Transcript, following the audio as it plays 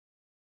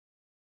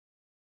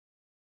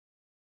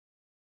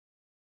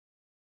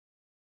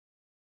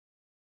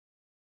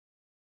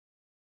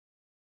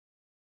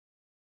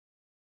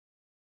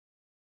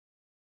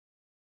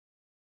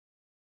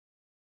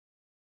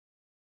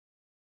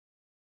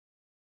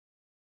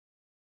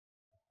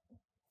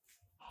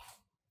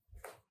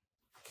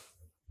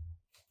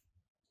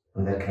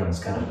అందరికీ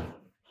నమస్కారం.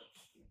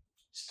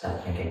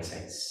 Start make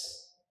exercise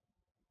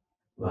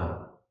 1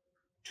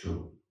 2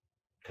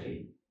 3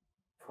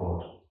 4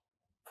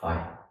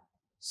 5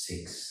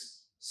 6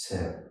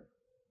 7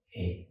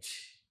 8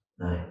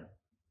 9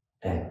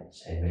 10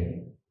 side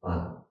వేయండి.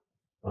 1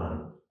 1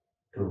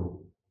 2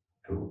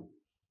 2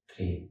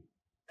 3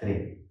 3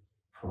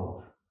 4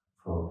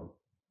 4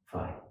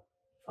 5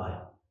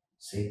 5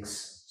 6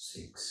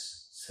 6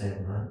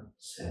 7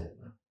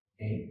 7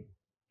 8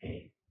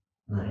 8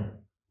 9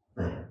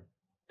 9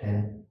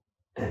 10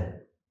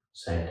 10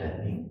 side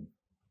turning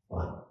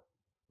 1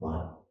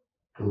 1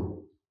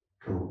 2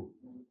 2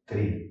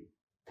 3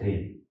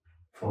 3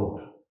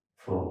 4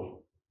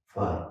 4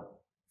 5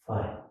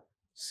 5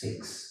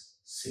 6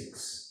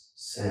 6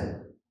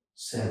 7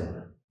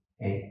 7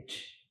 8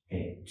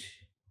 8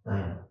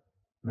 9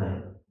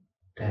 9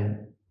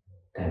 10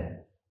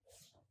 10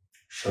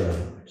 shoulder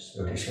movements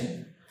rotation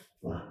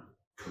 1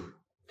 2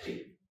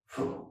 3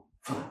 4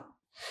 5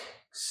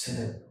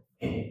 7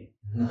 8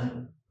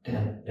 9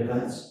 10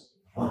 reverse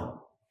 1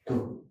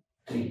 2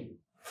 3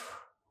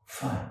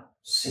 5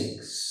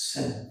 6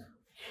 7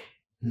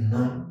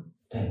 9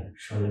 10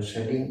 shoulder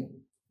straightening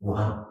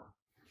 1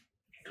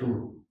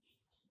 2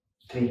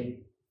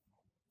 3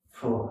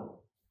 4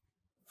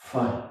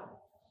 5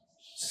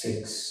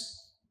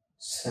 6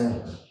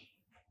 7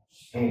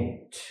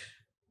 8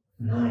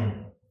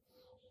 9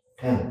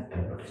 10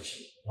 elbow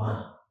touching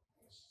 1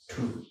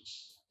 2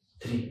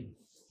 3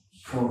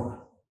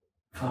 4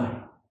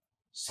 5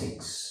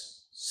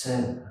 6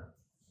 7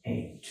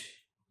 8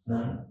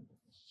 9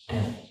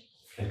 10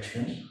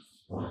 flexion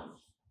 1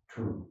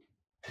 2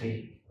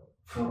 3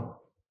 4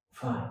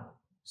 5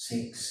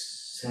 6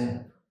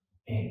 7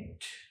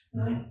 8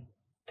 9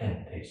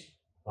 10 raise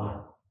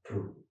 1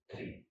 2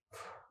 3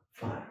 4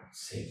 5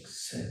 6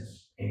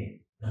 7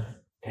 8 9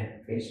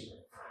 10 raise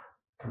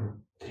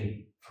 2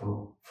 3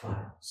 4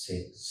 5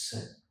 6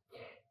 7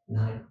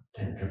 9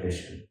 10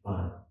 rotation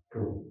 1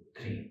 2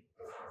 3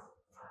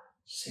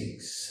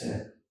 6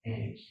 7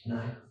 8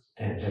 9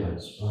 10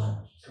 reverse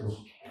 1 2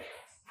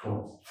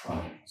 4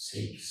 5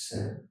 6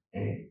 7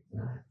 8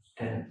 9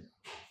 10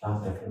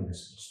 after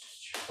fingers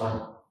stretch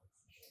 1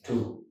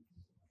 2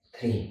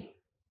 3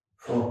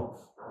 4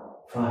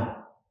 5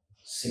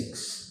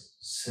 6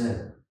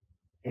 7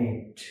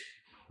 8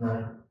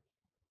 9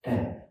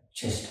 10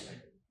 chest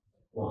bend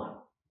 1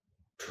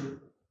 2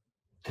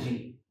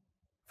 3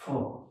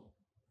 4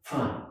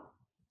 5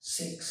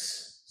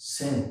 6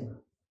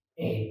 7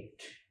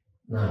 8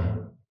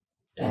 9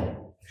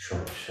 10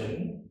 shoulder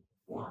straightening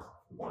 1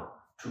 1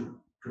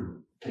 2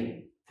 2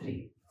 3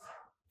 3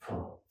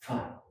 4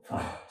 5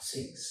 5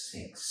 6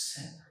 6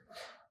 7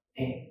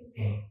 8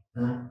 8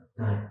 9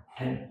 9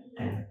 10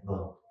 10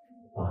 both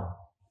 1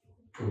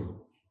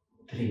 2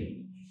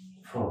 3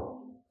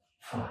 4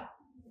 5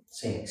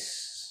 6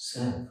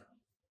 7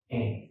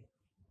 8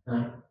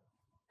 9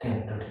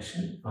 10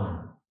 rotation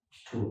 1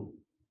 2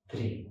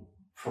 3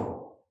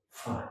 4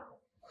 5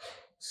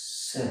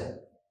 7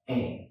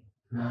 8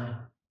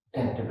 9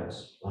 10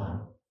 reverse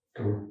 1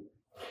 2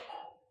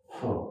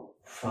 4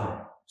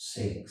 5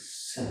 6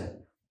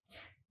 7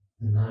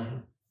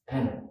 9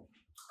 10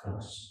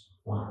 cross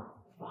 1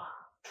 1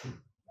 2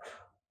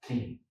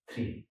 3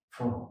 3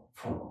 4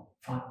 4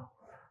 5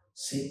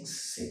 6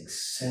 6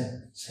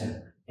 7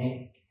 7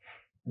 8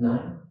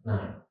 9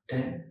 9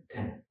 10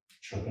 10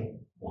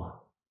 choking 1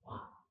 1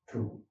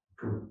 2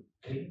 2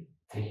 3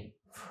 3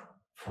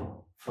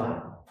 4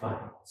 5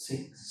 5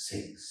 6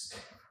 6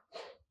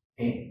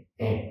 8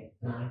 8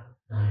 9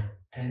 9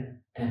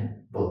 10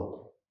 10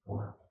 both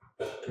 1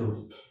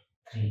 2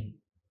 3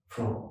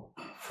 4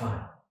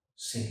 5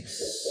 6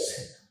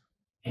 7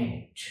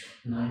 8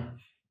 9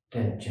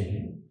 10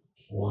 children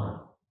 1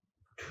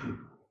 2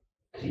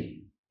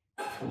 3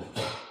 4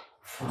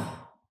 5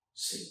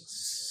 6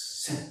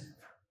 7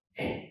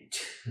 8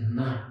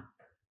 9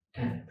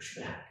 10 push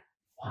back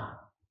 1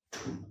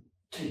 2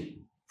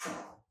 3 4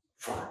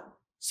 5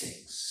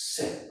 6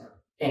 7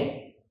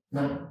 8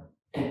 9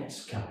 10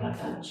 scapula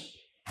touch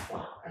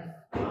 1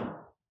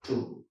 1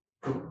 2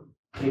 2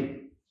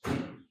 3 3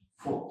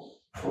 4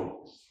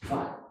 4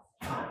 5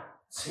 5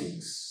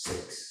 6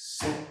 6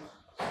 7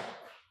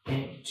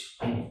 8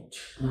 8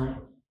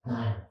 9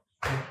 9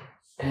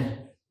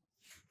 10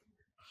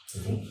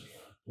 10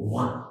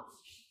 1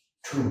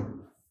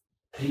 2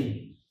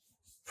 3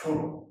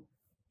 4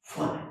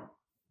 5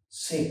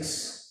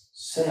 6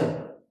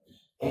 7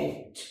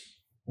 8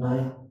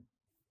 9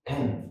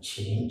 10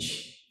 change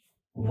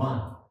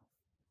 1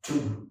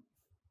 2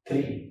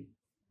 3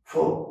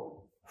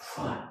 4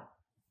 5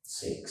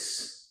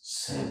 6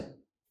 7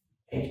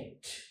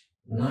 8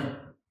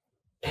 9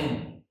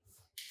 10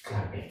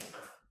 clapping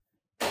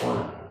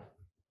 1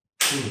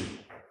 2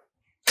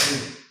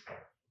 3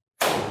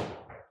 4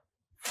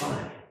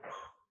 5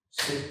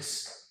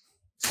 6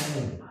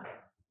 7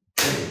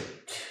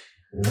 8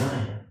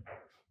 9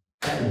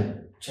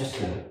 10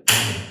 just like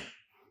 1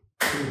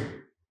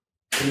 2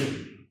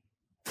 3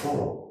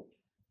 4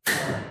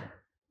 5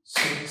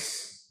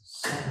 6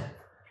 7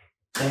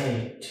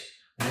 8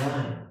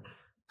 9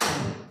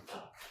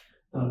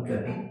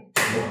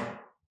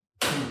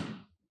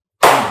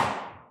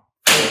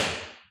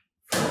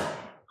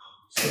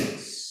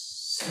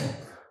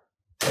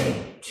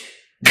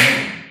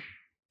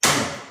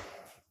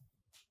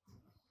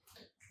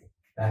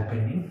 Back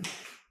bending.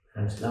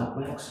 Hands lock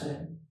back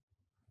side.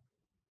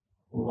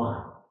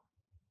 1,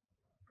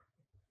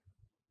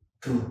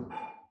 2,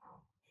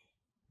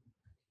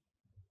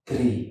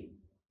 3,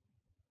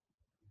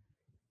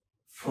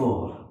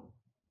 4,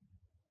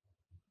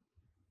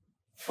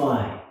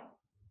 5,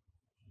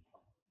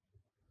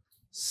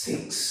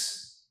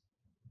 6,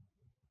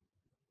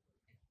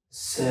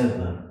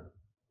 7,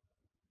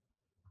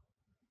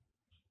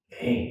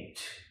 8,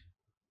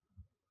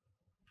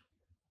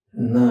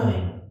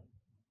 9,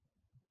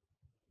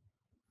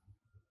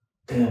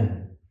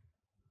 10,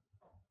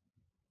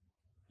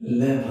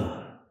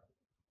 11,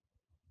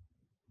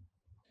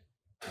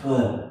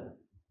 12,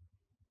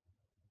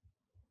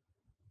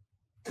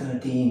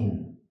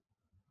 13,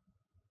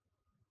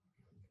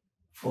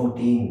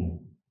 14,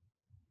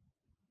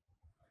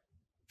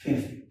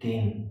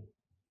 15,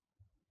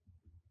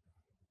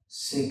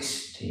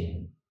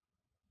 16,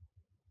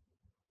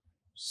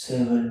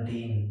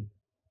 17,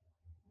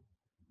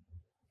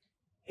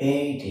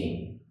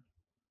 18,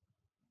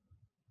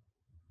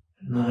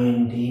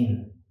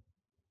 19,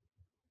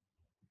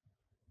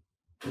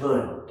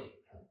 20.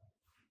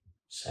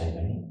 Side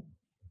bending.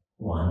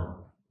 1,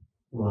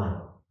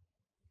 1,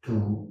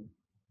 2,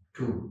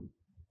 2,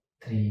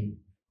 3,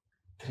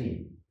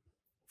 3,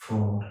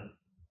 4,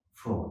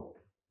 4,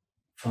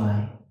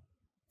 5,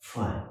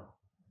 5,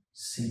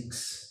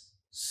 6,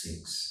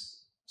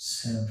 6,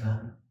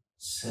 7,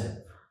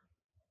 7,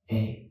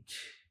 8,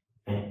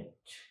 8,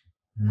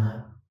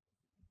 9,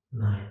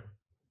 9,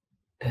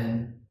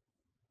 10,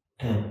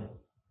 10,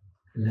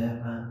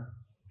 11,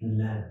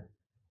 11,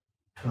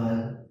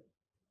 12,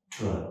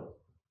 12,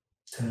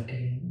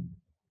 13,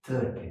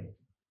 13,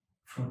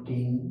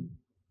 14,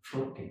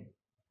 14,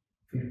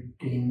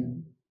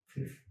 15,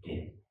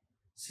 15,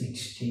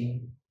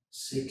 16,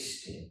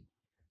 16,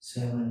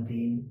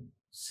 17,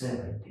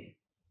 17,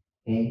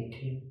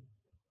 18,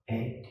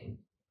 18,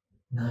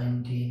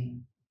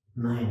 19,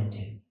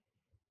 19,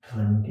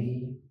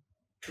 20,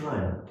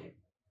 20.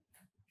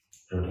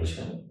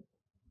 Rotation.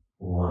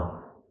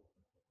 1,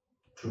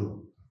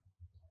 2,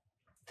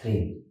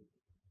 3,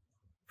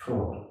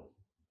 4,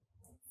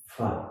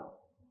 5,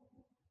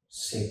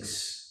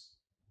 6,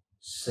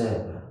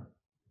 7,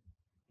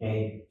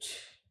 8,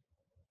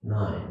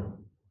 9,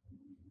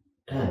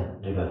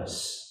 10.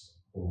 Reverse.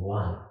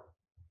 1,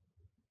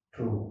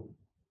 2,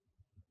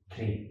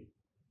 3,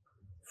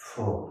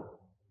 4,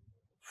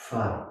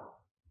 5,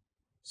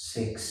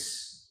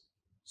 6,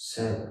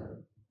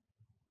 7,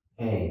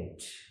 8,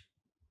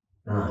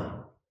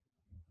 9,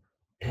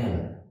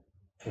 10.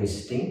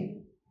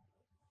 Twisting.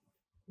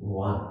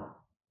 1,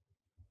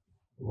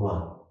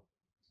 1,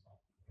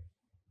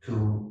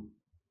 2,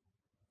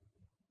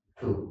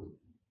 2,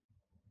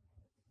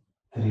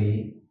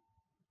 3,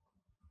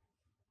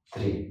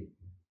 3,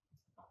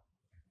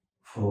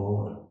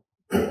 4,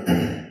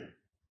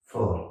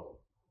 4,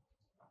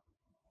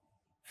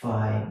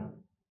 5,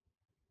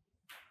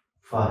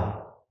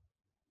 5,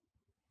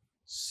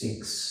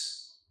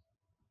 6,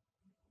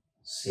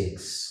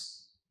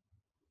 6,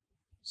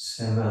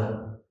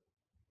 7,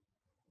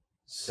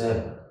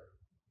 7,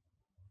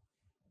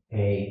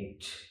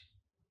 8,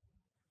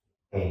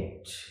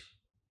 8,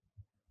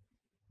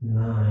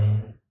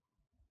 9,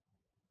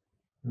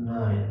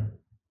 9,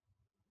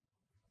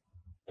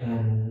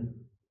 10,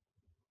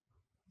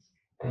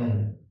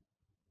 10,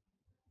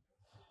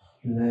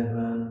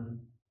 11,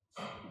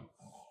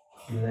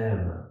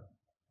 11,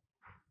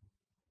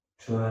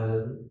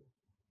 12,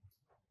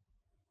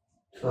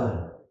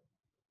 12,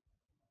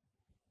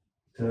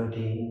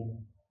 13,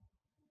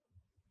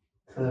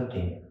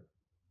 13,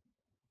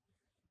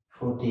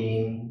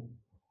 14,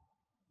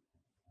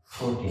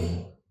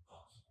 14,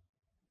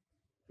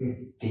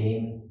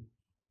 15,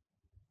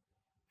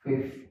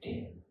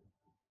 15,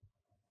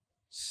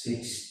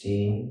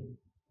 16,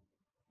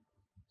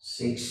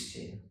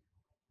 16,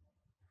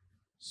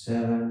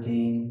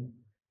 17,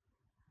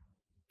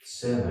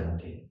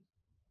 17,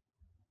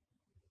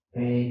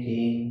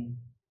 18,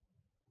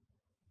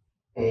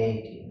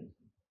 18,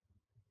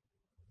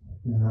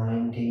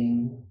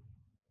 19,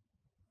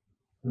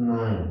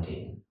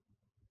 19,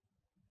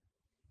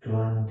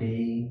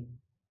 20,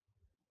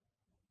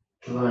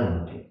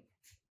 20.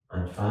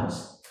 And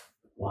fast.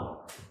 1,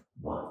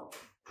 1,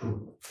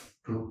 2,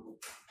 2,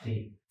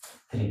 3,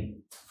 3,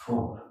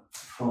 4,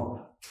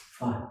 4,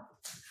 5,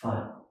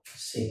 5,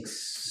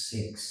 6,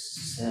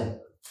 6, 7,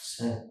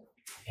 7,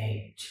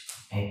 8,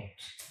 8,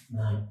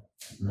 9,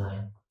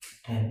 9,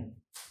 10,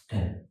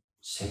 10.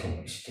 Second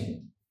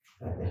twisting.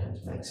 Right the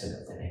hands back side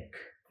of the neck.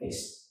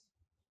 Twist.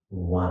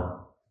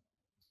 1,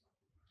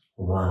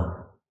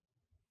 1,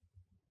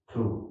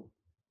 2,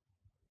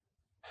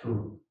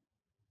 2,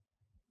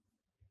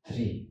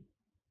 3,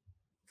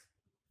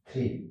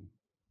 3,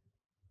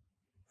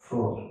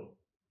 4,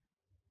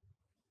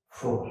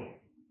 4,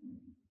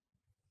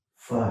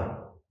 5,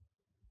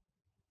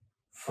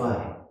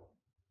 5,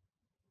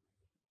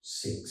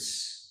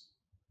 6,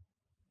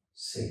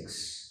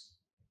 6,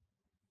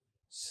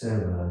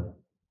 7,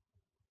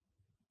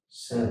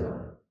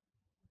 7,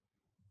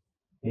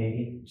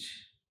 8,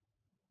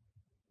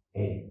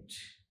 8,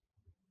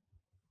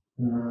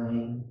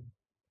 9,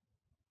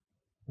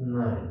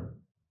 9,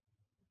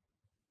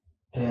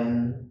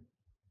 10,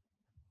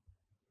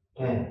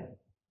 10,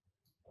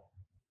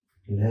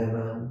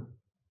 11,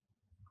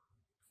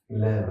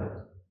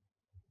 11,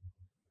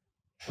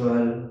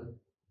 12,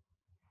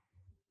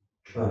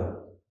 12,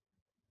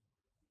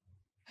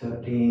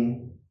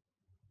 13,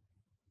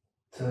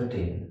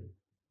 13,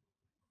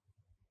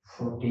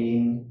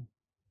 14,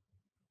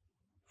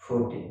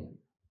 14,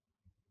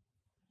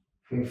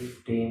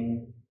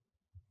 15,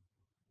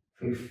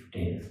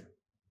 15,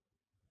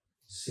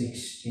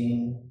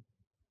 16,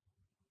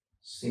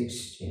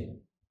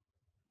 16,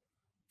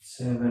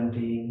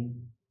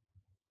 17,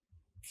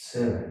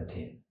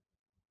 17,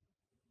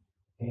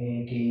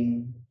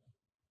 18,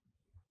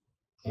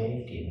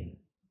 18,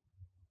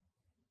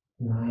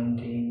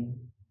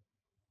 19,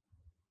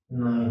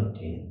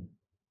 19,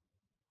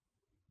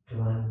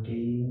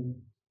 20,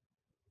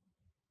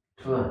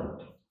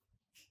 20.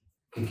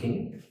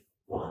 Kicking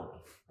 1,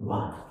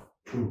 1,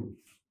 2,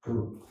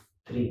 2,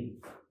 3,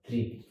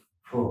 3,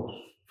 4,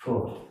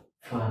 4,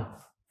 5,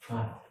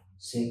 5,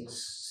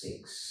 6,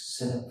 6,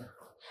 7,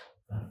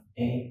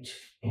 8,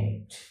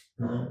 8,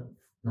 9,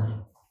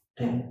 9,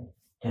 10,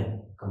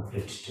 10.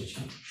 Complete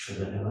stitching.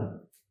 Shoulder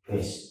level.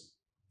 Face.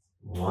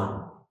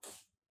 1,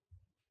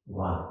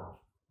 1,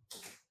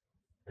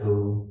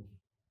 2,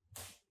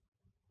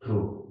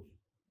 2,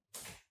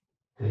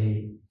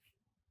 3,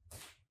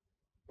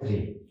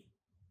 3,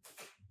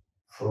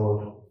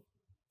 4,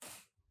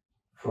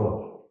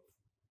 4,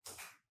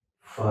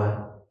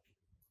 5,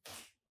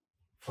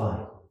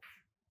 5,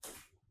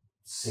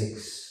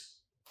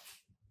 6,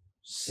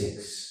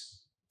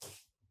 6,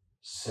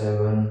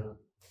 7,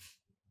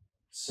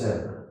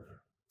 7,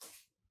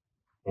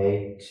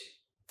 8,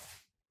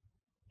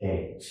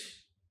 8,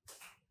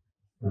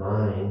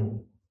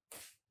 9,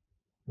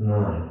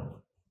 9,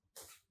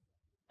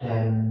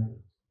 10,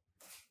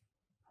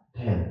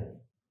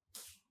 10,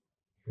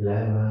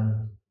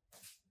 11,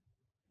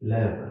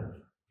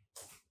 11,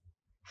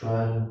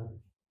 12,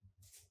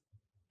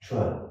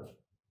 12,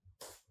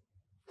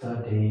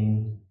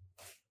 13,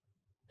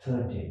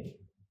 13,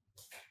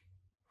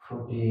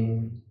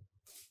 14,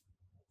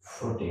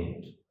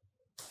 14,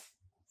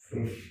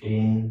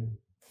 15,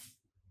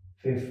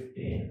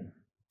 15,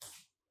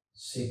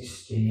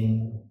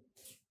 16,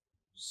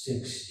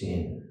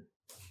 16,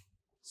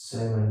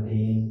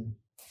 17,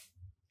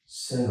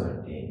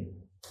 17,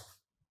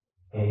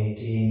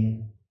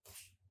 18,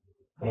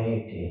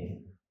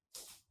 18,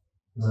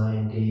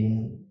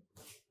 19,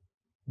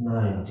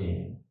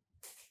 19,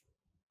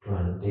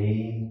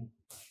 20,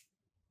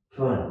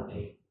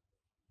 20.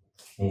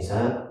 Knees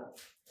up.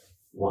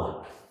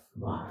 1,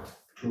 1,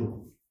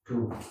 2,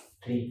 2,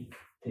 3,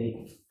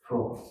 3,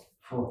 4,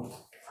 4,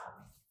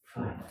 5,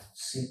 5,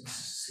 6,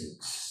 6,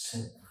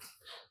 7,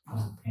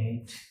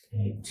 8,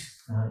 8,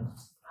 9,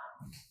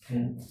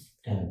 10,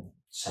 10.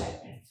 Side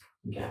bend.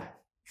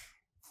 Gap.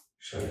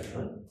 Shoulder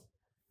front.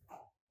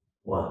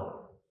 1,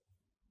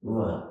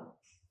 1,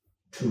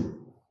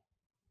 2,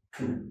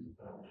 2,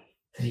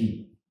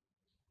 3,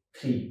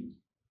 3,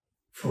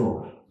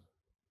 4,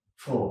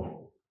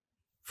 4,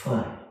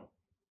 5,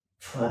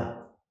 5,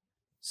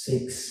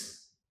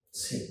 6,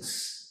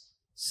 6,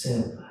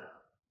 7,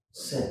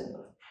 7,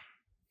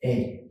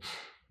 8,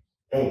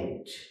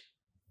 8,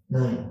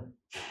 9,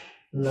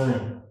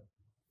 9,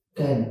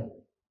 10,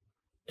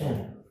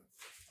 10.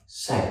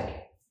 Side.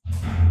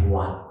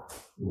 1,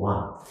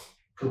 1,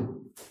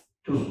 2,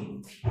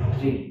 2,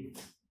 3,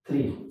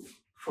 3,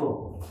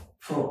 4,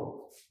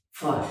 4,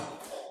 5,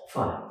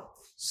 5,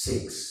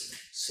 6,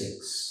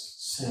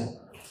 6, 7,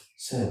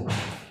 7,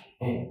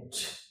 8,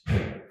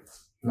 8,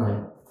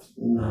 9,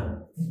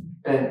 9,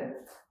 10,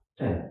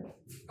 10.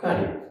 Got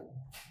it.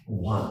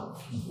 1,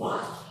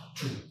 1,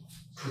 2,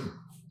 2,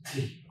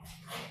 3,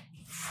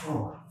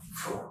 4,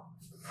 4,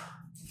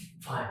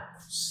 5,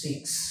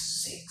 6,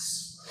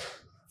 6,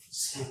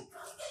 7,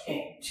 8,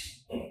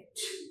 8,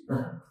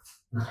 9,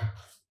 9,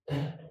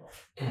 10,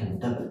 10.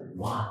 Double.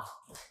 1,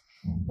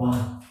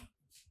 1,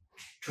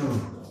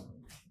 2,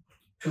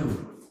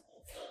 2,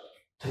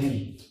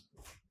 3,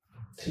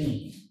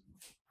 3,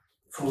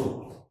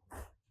 4,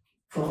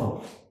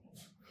 4,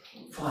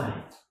 5,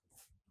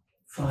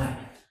 5,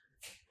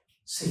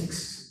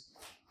 6,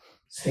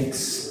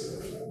 6,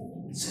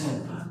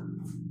 7,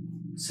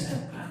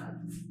 7,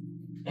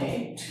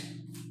 8,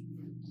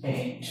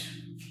 8,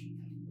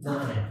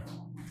 9,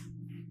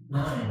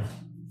 9,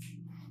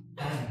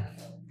 10,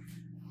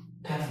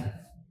 10.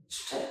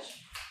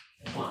 Stretch.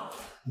 1,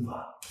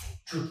 1,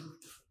 2,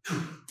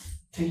 2,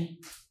 3,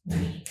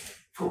 3,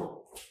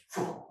 4,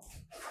 4,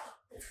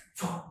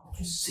 4,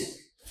 6,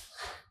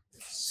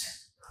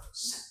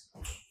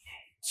 7,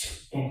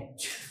 8,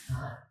 8,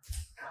 9,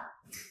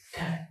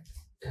 10,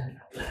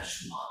 10.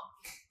 Flash. 1,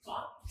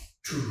 1,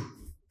 2,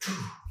 2,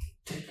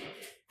 3,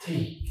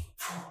 3,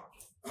 4,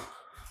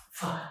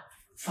 5,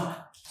 5,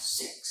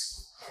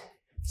 6,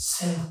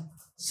 7,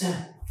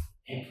 7,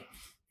 8,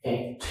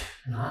 8,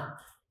 9,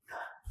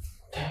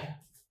 10,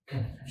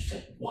 10.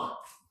 Step. 1,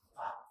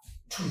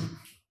 2,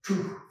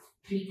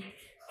 3,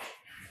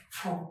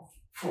 4,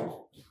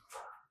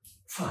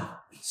 5,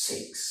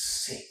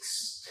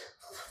 6,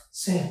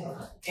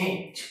 7,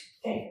 8,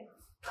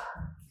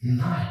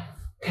 9,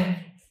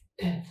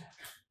 10.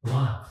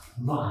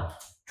 1,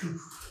 2,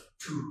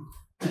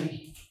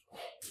 3,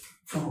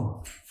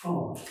 4,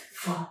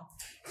 5,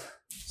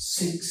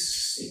 6,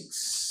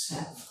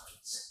 7,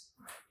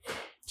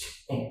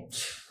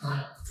 8,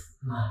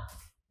 9,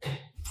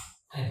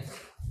 10.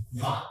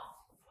 1,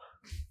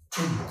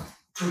 2,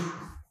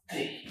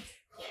 3,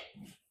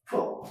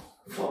 4,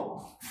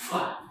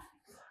 5,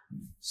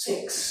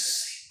 6,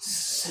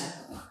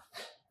 7,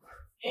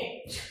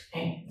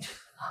 8,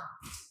 9,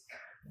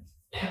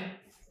 10.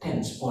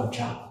 10 spot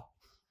job.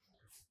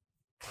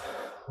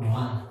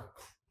 1,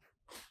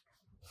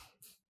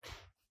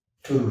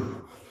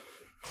 2,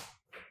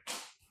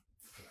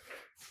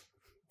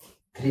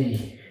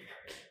 3,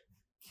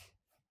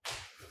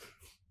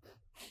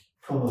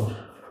 4,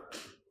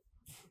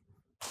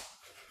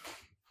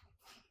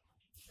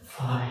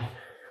 5,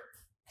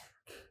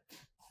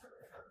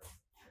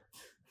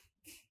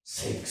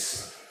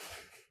 6,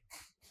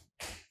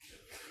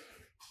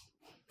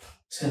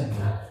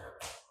 7,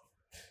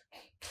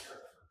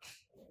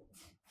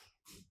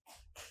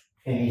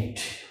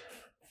 8,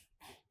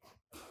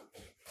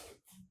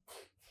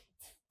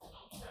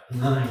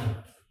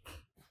 9,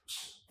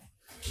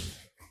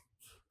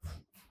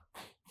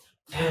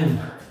 10.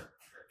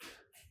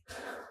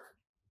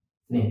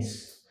 Knees.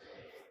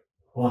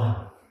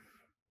 1,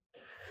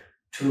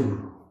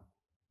 2,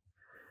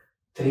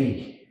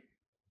 3,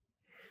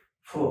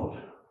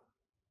 4,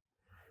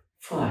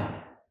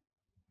 5,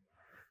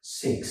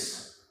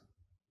 6,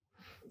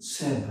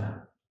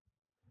 7,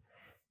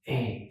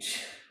 8,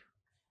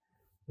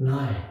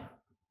 9,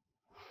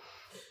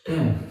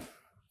 10.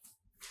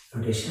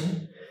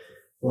 Rotation.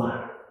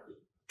 1,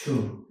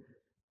 2,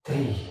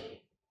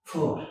 3,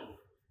 4,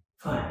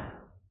 5,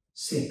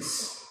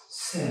 6,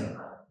 7,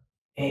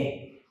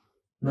 8,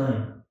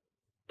 9,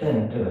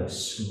 10.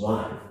 Reverse.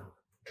 1,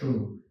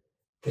 2,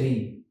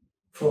 3,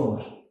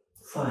 4,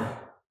 5,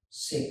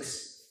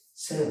 6,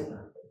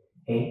 7,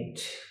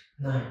 8,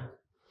 9.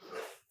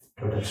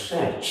 Total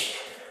stretch.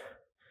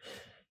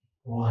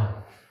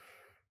 1,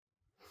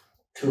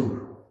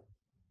 2,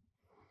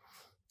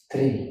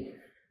 3,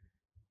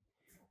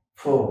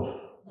 4,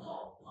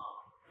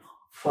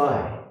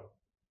 5,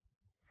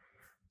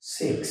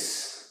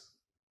 6,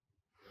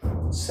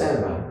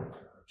 7,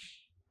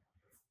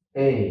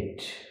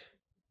 8,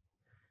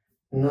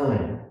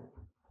 9,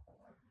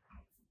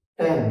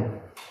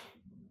 10.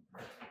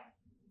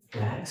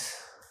 Relax.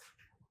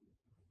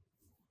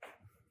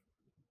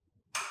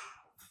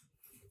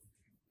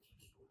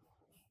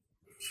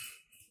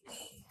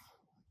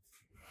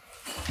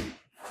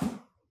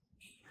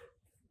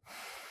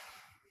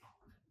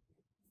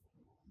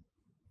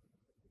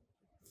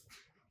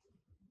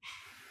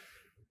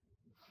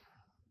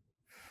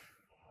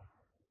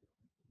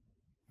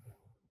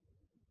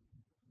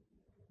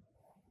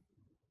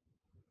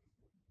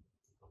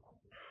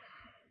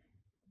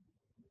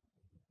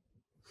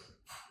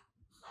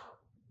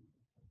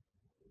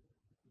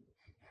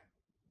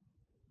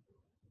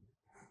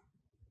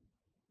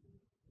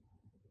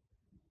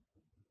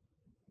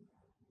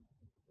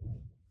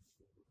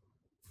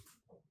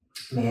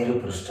 మేరు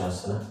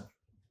పృష్ఠాసన.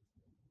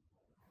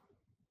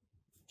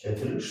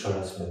 చేతులు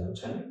shoulders మీద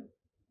ఉంచాలి.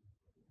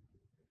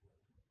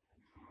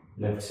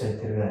 Left side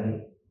తిరగాలి,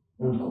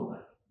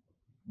 ముందుకోవాలి.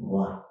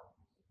 1,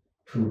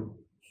 2,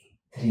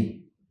 3,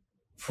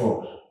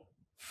 4,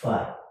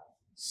 5,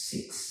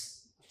 6,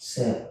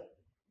 7,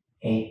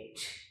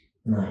 8,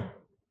 9,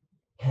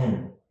 10,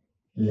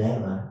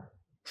 11,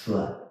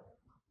 12,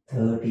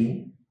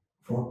 13,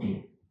 14,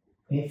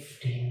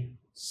 15,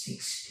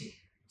 16,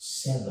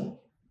 17,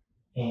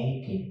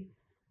 18,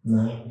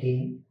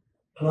 19,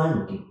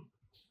 20.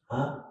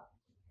 Up,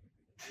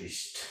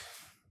 twist.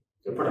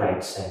 ఇప్పుడు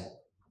right side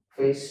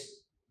face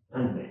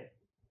and back.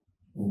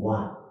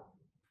 1,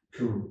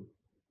 2,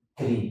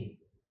 3,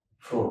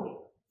 4,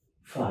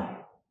 5,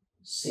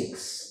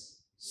 6,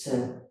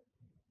 7,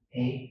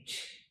 8,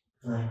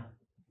 9,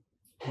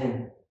 10,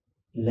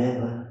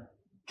 11,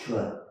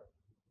 12,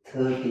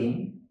 13,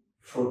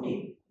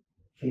 14,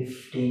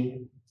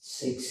 15,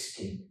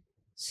 16,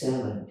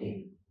 17,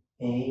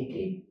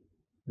 18,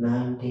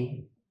 19,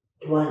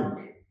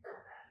 20.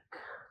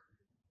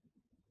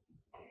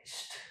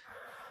 Twist.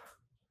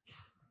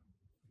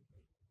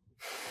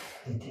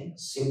 అయితే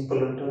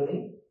simple ఉంటుంది,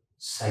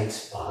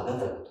 sides బాగా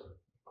తగ్గుతుంది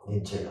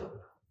దించేయడం.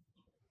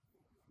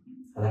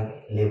 అలాగే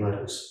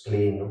లివర్,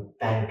 స్ప్లీన్,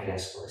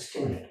 ప్యాంక్రియాస్ కూడా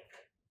స్టిమ్యులేట్.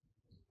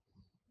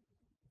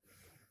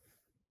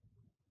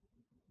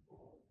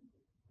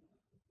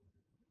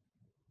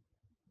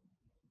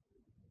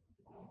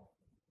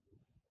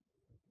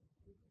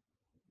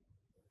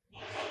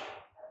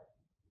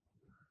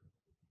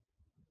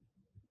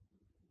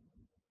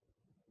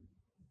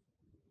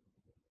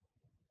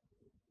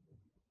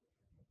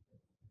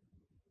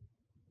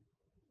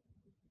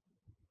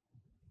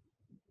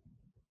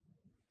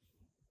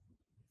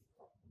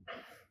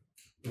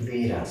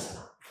 వీరాసన.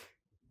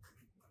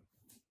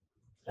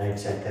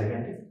 రైట్ సైడ్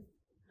తిరగండి.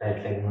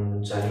 రైట్ లెగ్ ముందు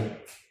ఉంచాలి.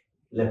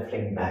 లెఫ్ట్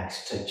లెగ్ బ్యాక్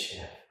స్ట్రెచ్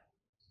చేయాలి.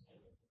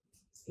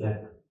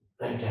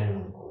 రైట్ హ్యాండ్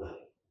ముందుకు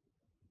ఉండాలి.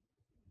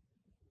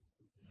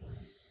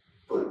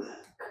 Pull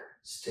back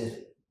still.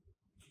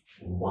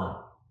 1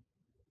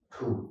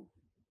 2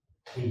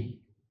 3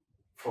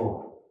 4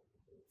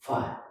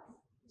 5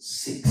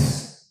 6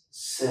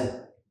 7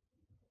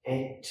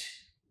 8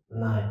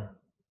 9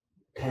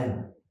 10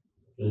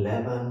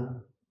 11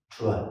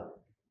 12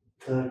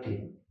 13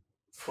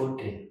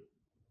 14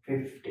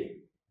 15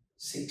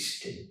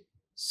 16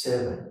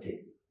 17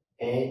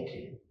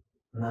 18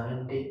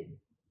 19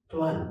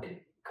 20.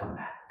 Come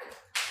back.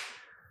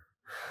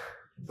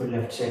 ఇప్పుడు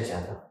లెఫ్ట్ సైడ్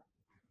చేద్దాం.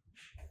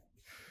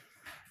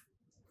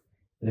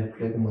 లెఫ్ట్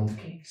లెగ్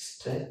ముందుకి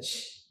stretch.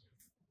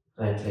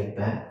 Right leg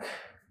back.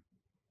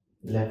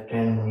 Left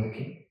hand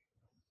ముందుకి.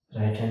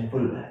 Right hand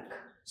pull back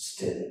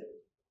still.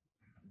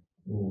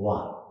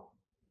 1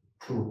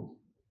 2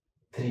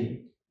 3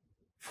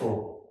 4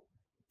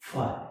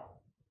 5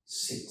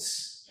 6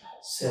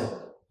 7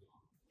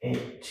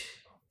 8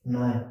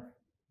 9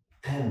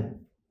 10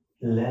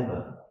 11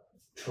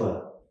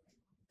 12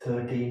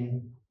 13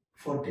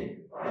 14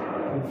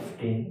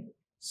 15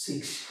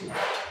 16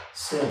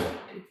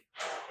 17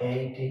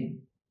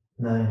 18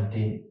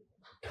 19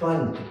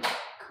 20.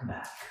 Come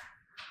back.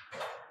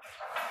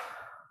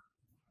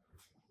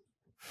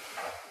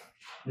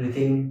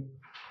 Breathing.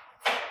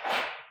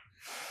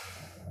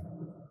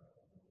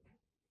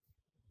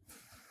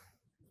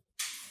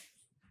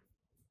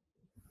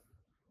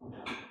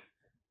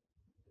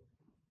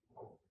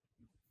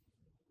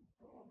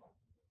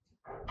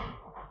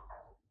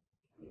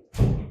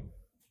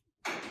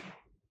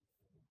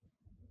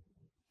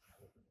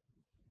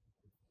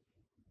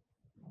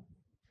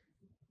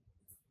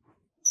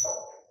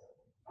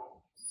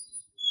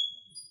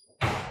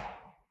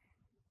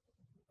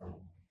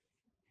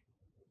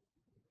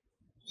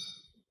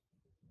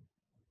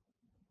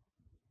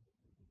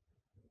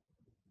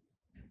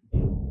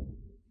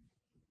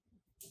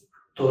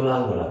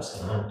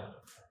 తోలాంగులాసన అంటారు.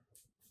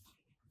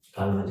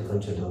 కాళ్ళ మధ్య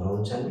కొంచెం దూరం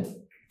ఉంచండి.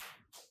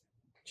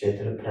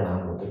 చేతులు ప్రణామ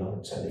ముద్రలో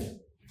ఉంచండి.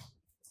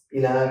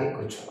 ఇలాగే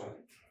కూర్చోవాలి.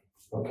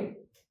 ఓకే.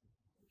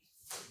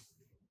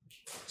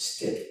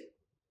 స్టిల్.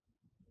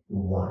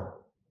 1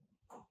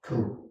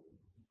 2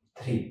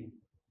 3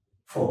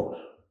 4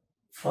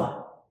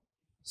 5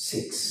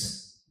 6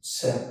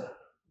 7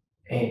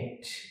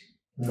 8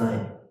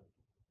 9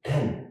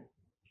 10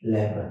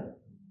 11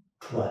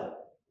 12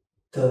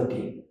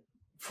 13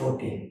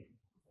 14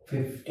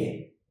 15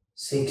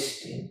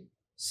 16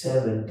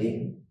 17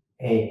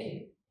 18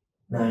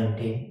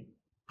 19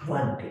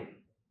 20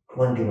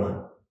 21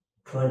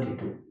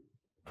 22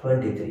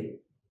 23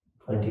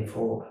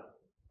 24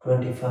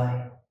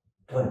 25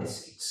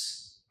 26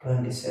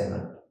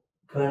 27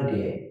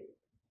 28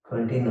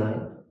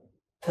 29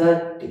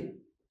 30.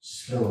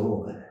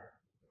 Slower.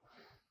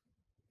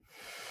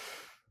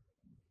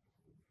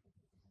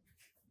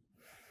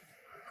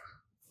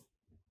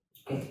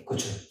 Okay,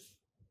 కూర్చో.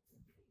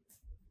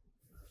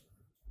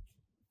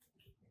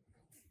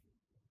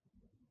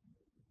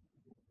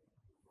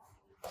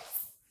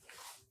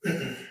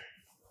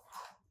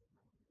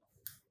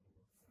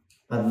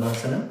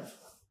 Padmasana.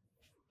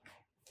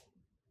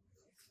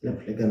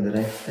 Left leg on the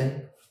right side.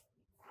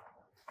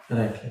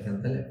 Right leg on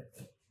the left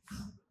side.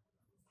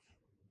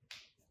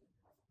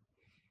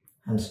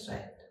 Hands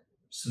straight.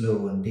 Slow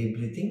and deep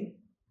breathing.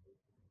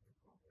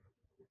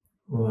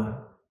 1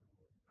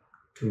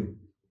 2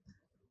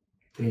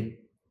 3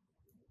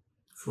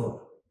 4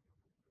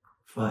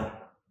 5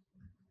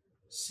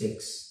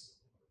 6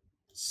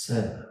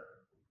 7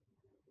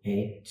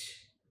 8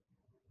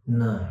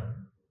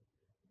 9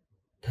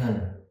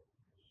 10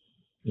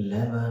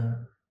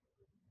 11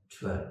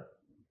 12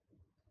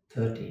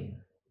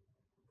 13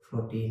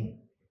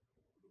 14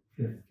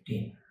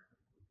 15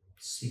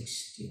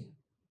 16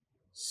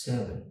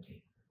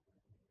 17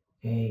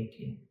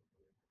 18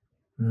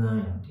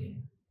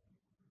 19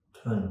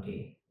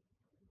 20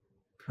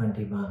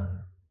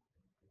 21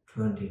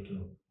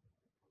 22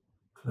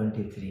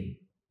 23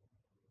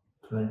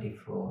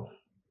 24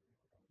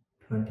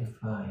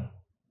 25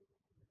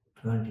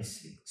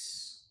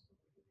 26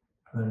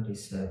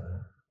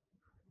 27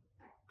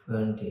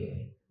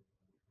 28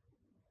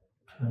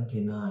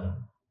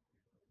 29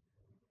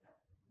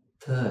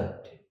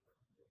 30.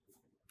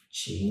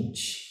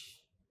 Change.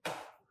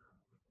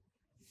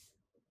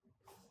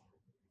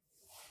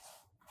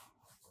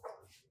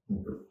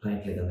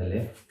 Right leg on the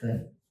left thigh,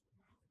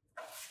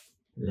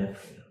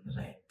 left leg on the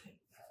right thigh,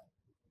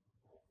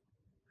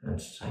 and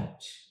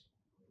straight.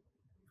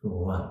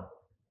 1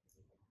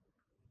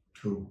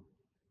 2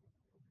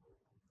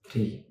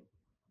 3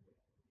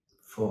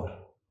 4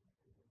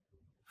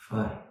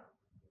 5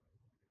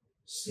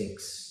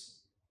 6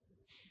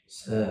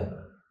 7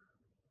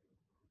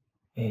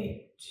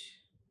 8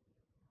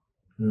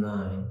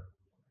 9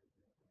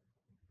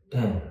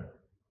 10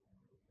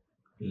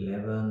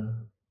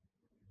 11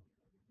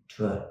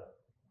 12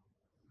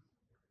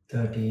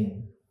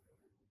 13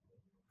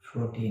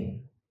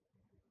 14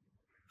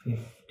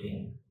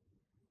 15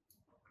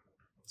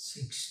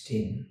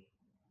 16,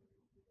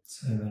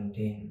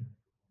 17,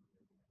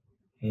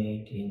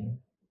 18,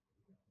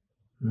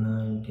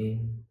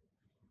 19,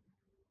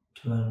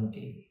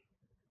 20,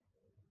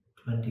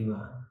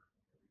 21,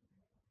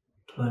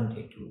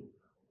 22,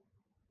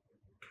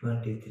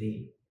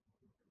 23,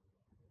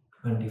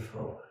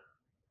 24,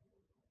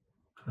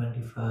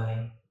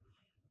 25,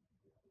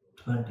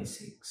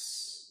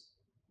 26,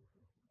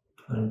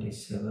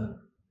 27,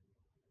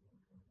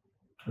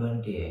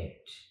 28,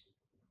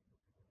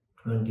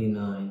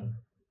 29,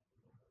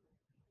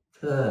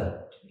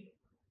 30.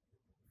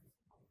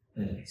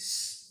 Release.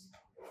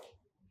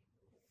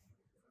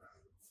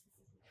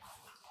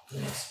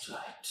 Let's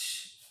try it.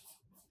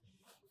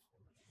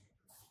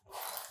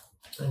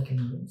 Thank you.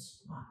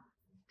 1,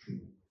 2,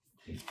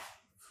 3,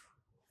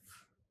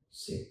 4,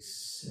 6,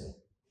 7,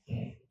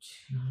 8,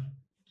 9,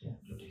 10.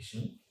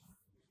 Rotation.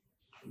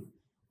 2,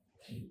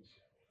 3,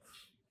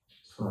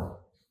 4, 5,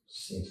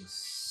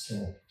 6,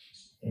 7,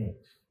 8,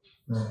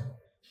 9,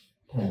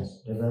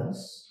 10.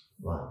 Reverse.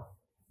 1,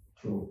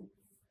 2,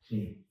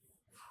 3,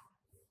 4,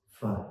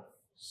 5,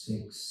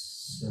 6,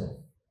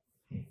 7,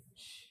 8,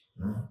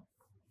 9,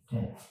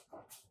 10.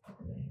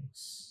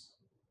 Legs.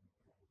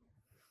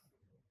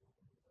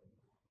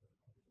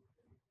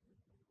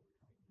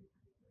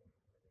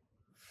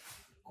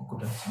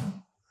 Kukutasana.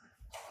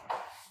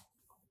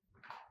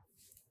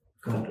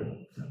 Control.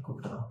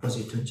 Kukuta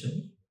opposite tension.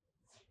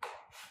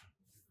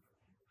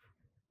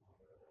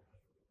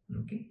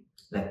 Okay.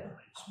 Leg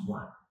movements.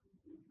 1,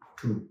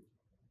 2,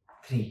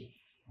 3,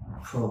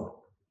 4,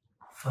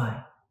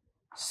 5,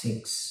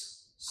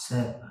 6,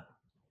 7,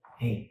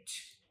 8,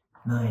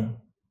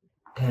 9,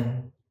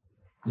 10,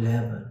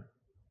 11,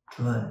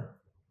 12,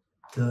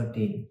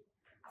 13,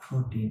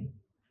 14,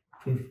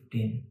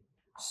 15,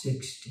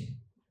 16,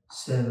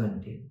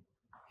 17,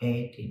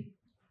 18,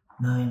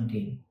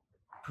 19,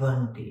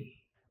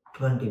 20,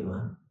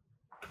 21,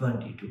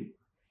 22,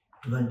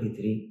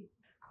 23,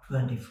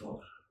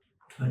 24,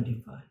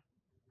 25,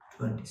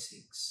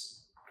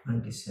 26,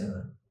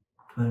 27,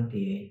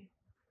 28,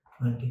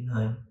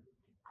 29,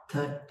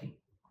 30.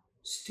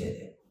 Stay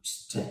there.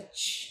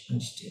 Stretch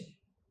and stay.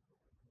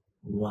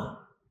 1,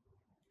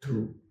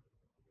 2,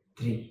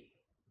 3,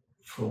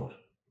 4,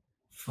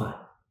 5,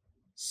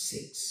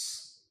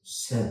 6,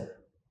 7,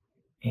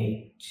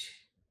 8,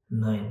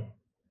 9,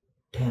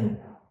 10,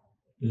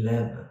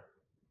 11,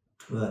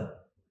 12,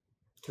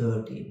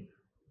 13,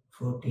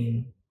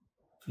 14,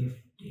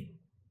 15,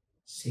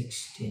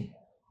 16,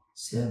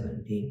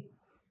 17,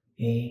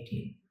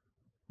 18,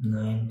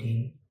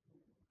 19,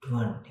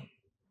 20,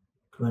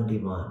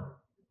 21,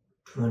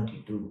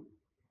 22,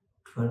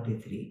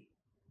 23,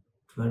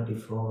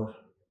 24,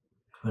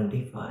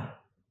 25,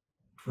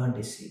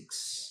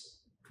 26,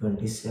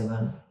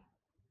 27,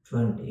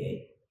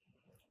 28,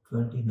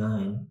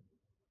 29,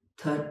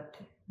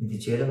 30. ఇది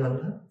చేయడం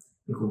వల్ల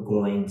మీకు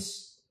గ్రోయిన్స్,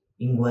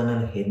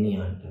 ఇంగ్వానల్ hernia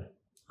అంటారు,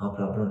 ఆ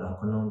problem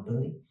రాకుండా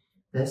ఉంటుంది.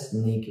 Plus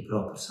నీకు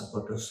proper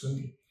support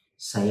వస్తుంది.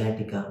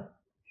 సయాటికా,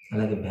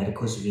 అలాగే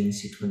వ్యారికోస్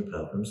వెయిన్స్ ఇటువంటి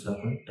ప్రాబ్లమ్స్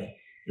రాకుండా ఉంటాయి.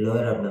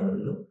 లోయర్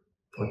అబ్డామిన్లో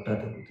పొట్ట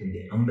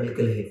తగ్గుతుంది.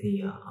 అంబెలికల్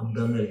హెర్నియా,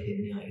 అబ్డామినల్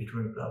హెర్నియా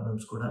ఇటువంటి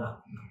ప్రాబ్లమ్స్ కూడా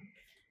రాకుండా ఉంటాయి.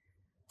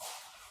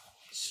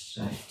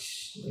 Stretch,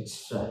 let's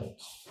try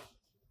it.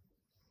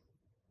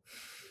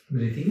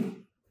 Breathing.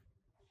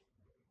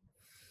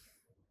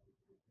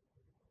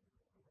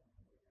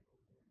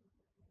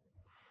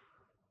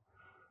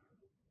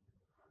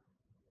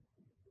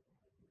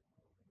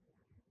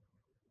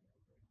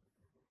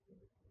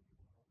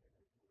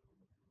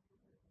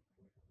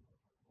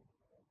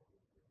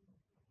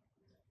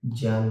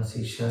 Janu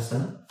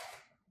Shirshasana.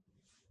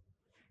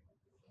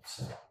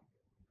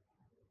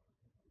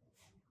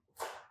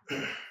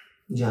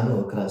 Janu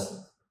Vakrasana.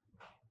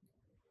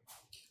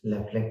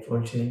 Left leg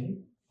fold చేయండి.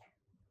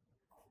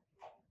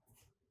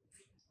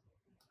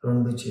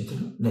 రెండు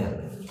చేతులు నేల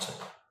మీద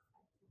ఉంచండి.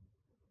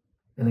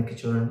 వెనక్కి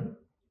చూడండి.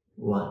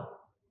 1,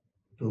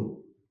 2,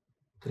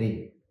 3,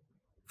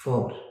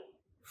 4,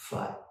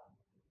 5,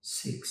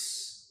 6,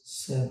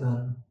 7,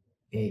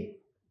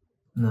 8,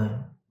 9,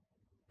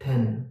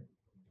 10,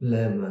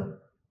 11,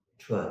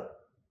 12,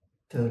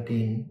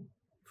 13,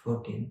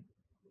 14,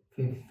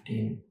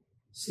 15,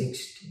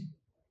 16,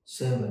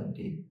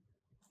 17,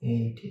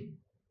 18,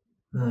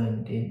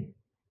 19,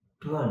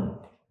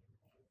 20.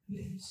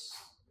 Please.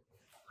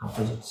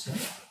 Opposite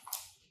side.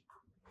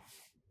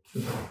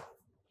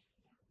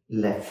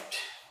 Left.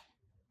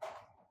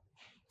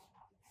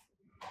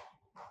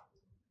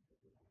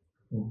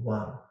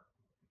 1,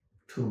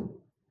 2,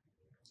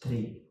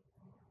 3,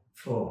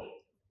 4,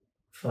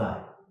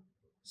 5,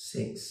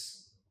 6,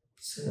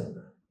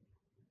 7,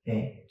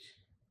 8,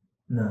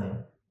 9,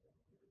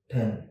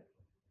 10,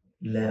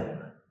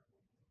 11,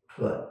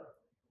 12,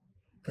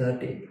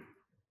 13,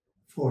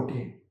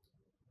 14,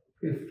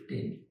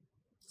 15,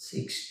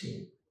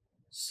 16,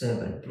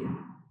 17,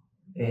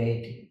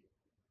 18,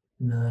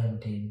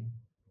 19,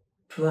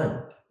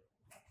 20.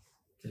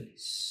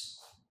 Please.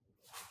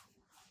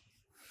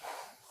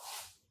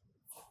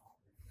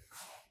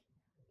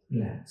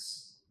 Relax.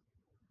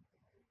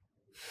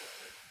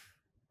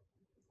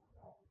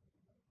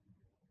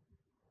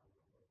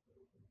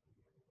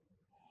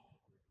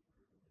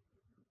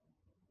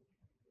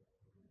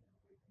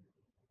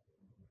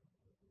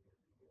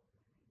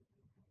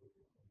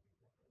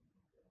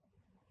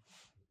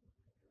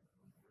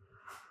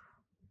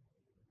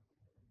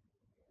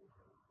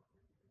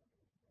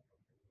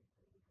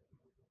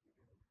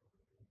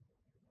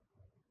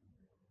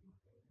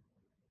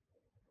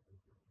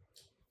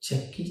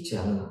 చక్కి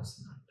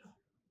చాలనాసన అంటాం.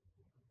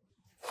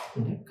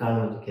 అంటే కాళ్ళ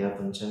మధ్య గ్యాప్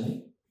ఉంచండి,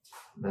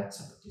 బ్యాక్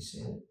సపోర్ట్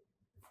తీసేయాలి,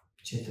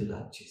 చేతులు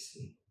లాక్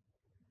చేసి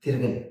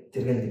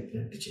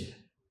తిప్పినట్టు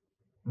చేయాలి.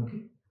 ఓకే,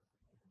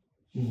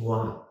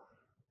 1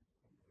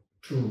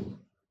 2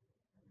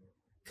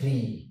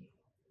 3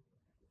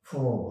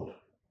 4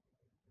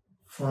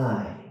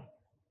 5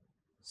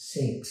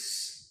 6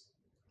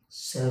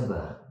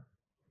 7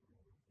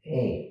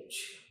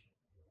 8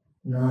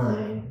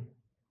 9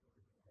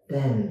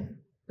 10.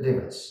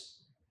 Reverse.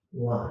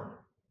 1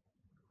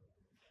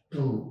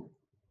 2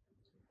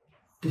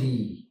 3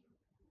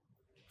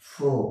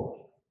 4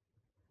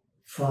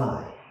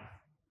 5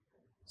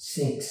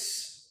 6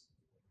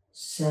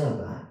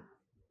 7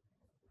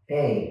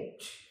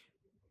 8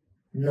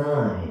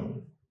 9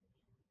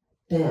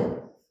 10.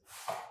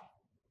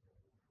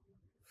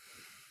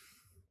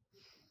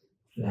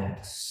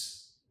 Relax.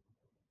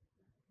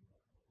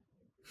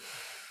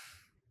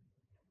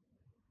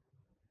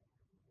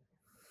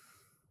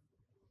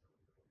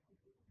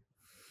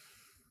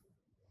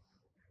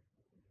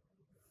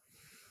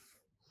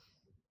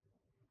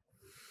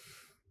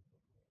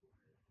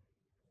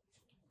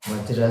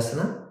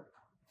 వజ్రాసన,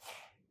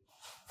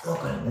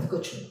 మోకాళ్ళ మీద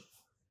కూర్చోండి.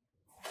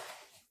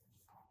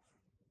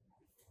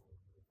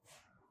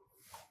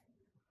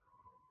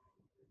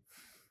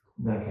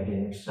 Back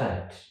again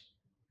straight.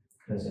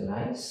 Close your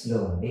eyes,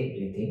 slow and deep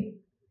breathing.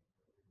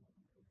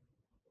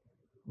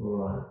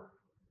 1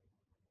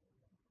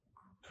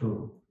 2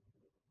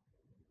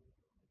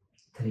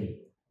 3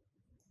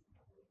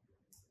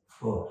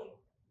 4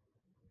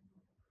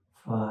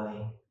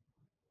 5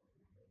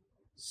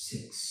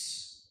 6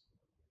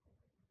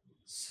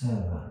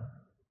 7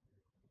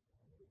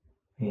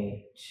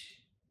 8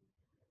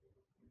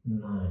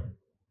 9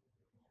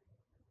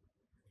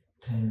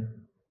 10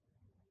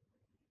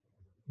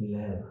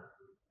 11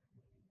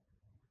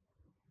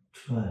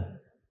 12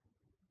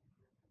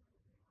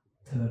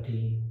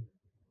 13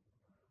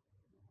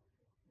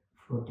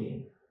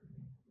 14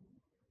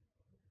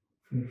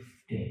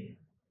 15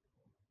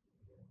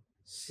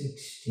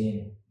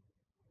 16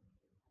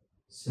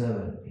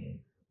 17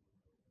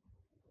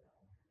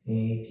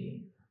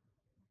 18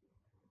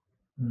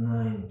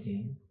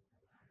 19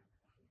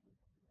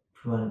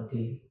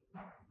 20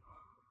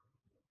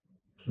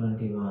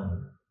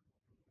 21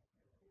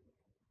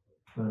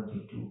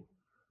 22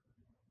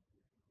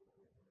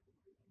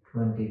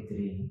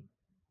 23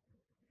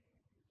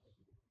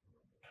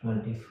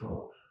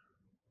 24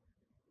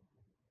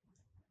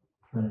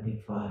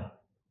 25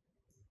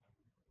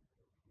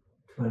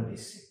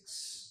 26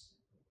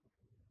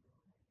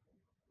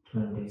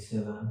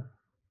 27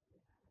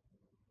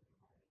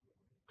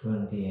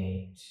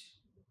 28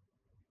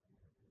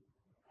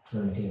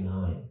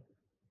 29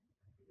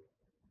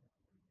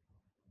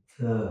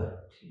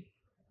 30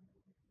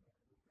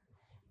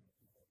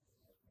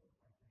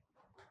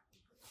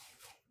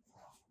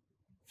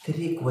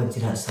 తిరిగి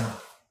వజ్రాసన.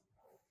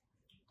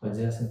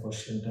 వజ్రాసన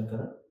పోస్టర్ ఉంటాం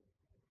కదా,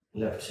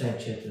 లెఫ్ట్ సైడ్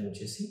చేతులు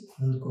వచ్చేసి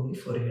ముందుకు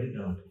ఫోర్ హెడ్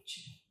గ్రౌండ్ నుంచి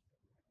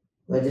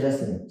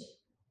వజ్రాసన నుంచి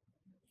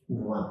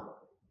 1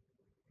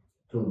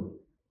 2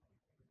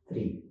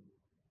 3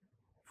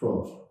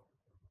 4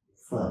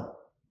 5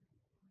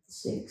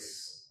 6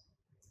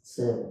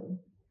 7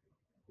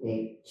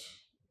 8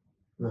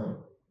 9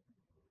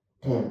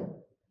 10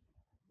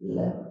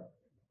 11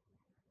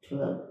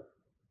 12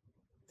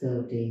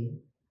 13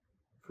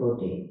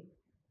 14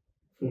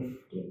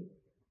 15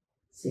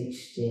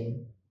 16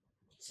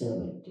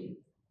 17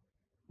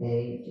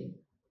 18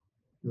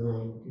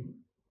 19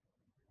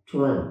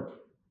 20.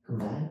 Come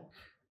back.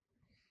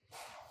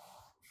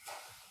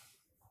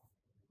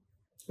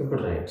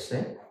 ఇప్పుడు right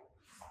side.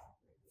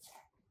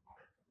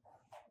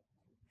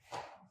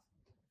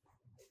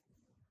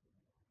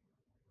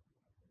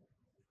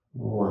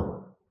 One,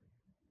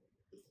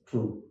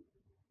 2,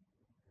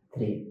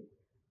 3,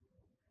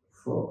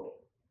 4,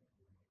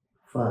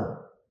 5,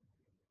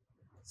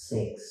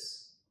 6,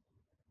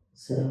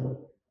 7,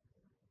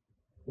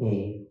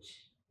 8,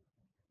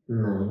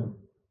 9,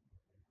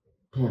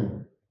 10,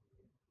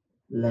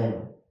 11,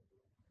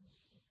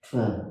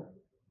 12,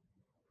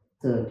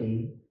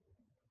 13,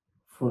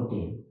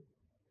 14,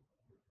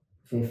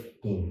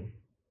 15,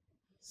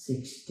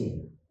 16,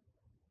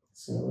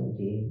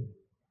 17,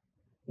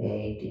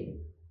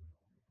 18,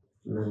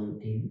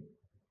 19,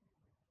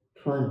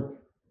 20.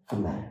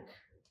 Come back.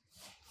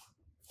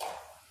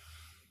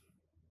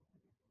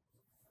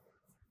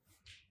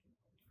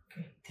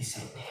 Okay,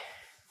 తీసేయండి.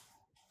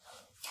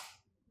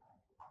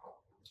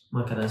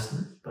 మకరాసన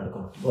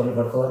పడుకోండి, బోర్లు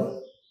పడుకోవాలి.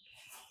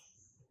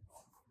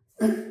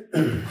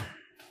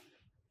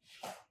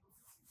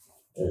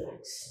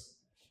 Relax.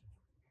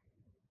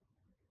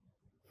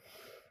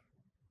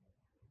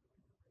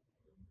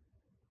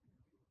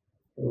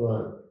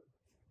 One,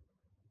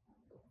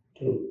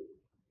 2,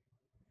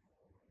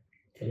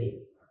 3,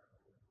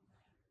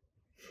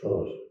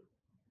 4,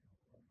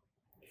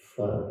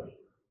 5,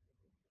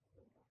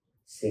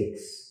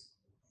 6,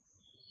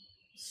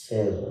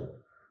 7,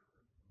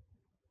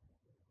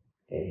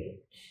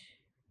 8,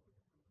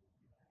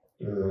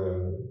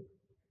 9,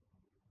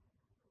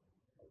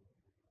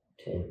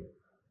 10.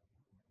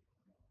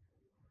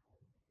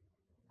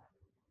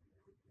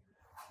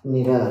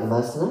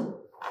 Nirambasana.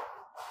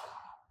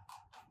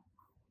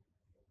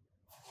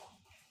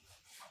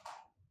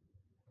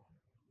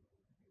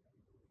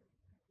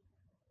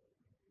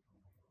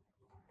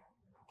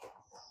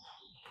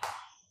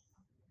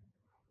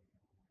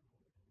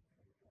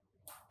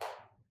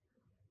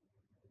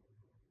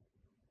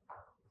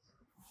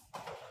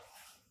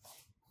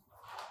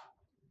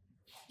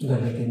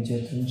 Galatin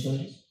Chetunchal.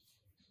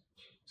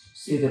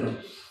 Sidro.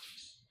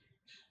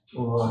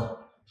 1,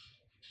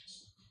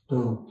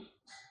 2,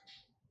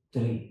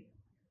 3,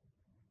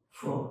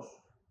 4,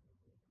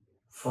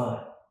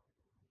 5,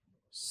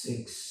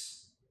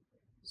 6,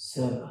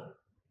 7,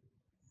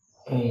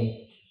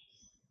 8,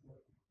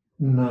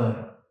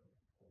 9,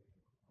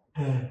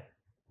 10,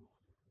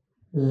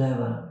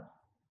 11,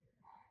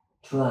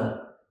 12,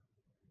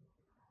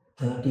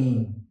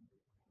 13,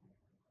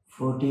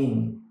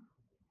 14,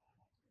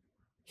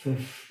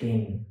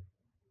 15,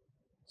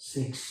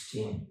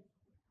 16,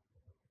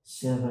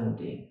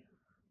 17,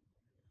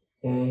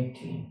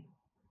 18,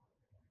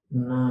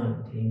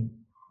 19,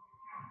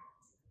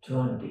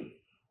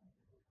 20,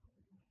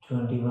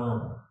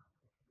 21,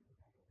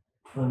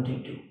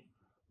 22,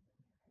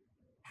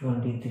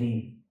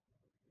 23,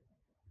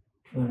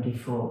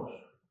 24,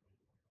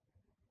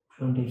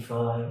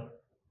 25,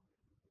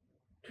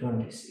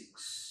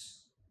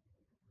 26,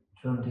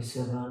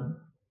 27,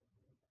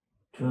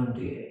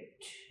 28,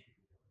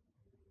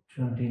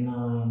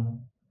 29,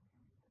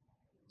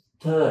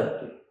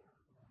 30.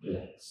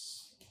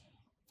 Relax.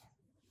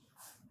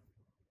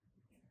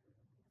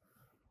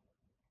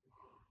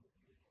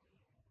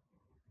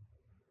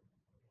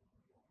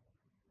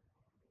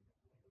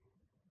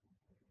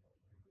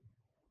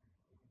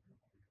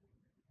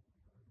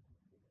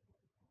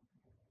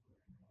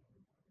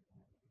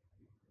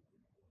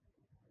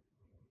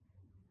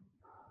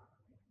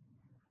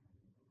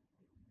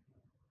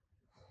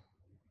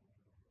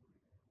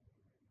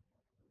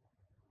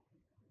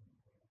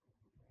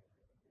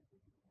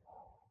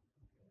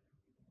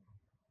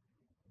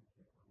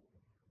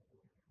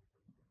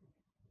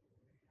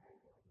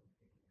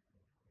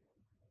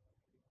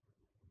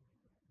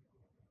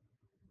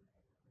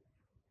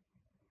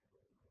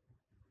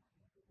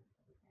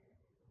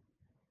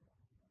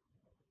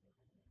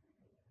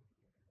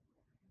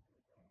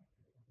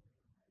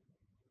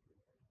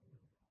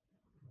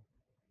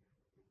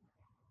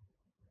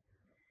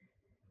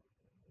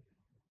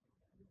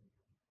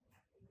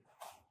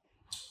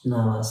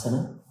 నావాసన.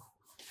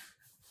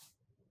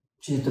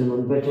 చేతులు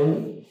ముందు పెట్టండి.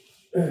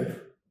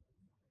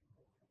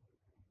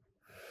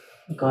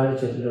 కాళ్ళు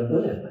చేతులు రెండు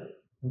లేపాలి.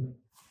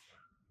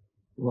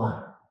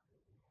 1,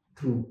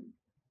 2,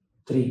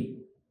 3,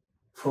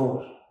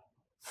 4,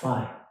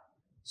 5,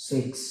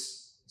 6,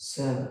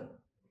 7,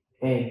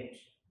 8,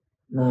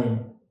 9,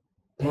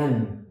 10,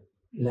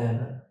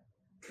 11,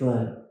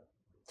 12,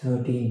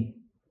 13,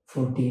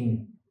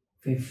 14,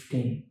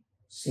 15,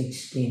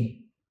 16,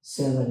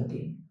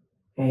 17,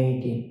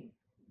 18,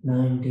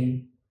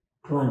 19,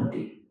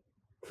 20,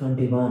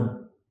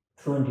 21,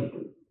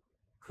 22,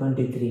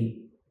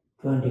 23,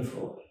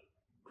 24,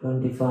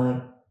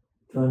 25,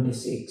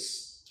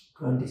 26,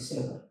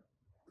 27,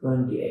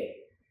 28,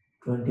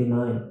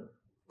 29,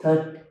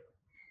 30.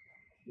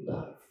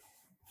 Done.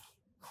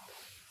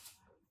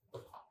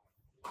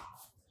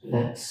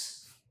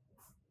 Relax.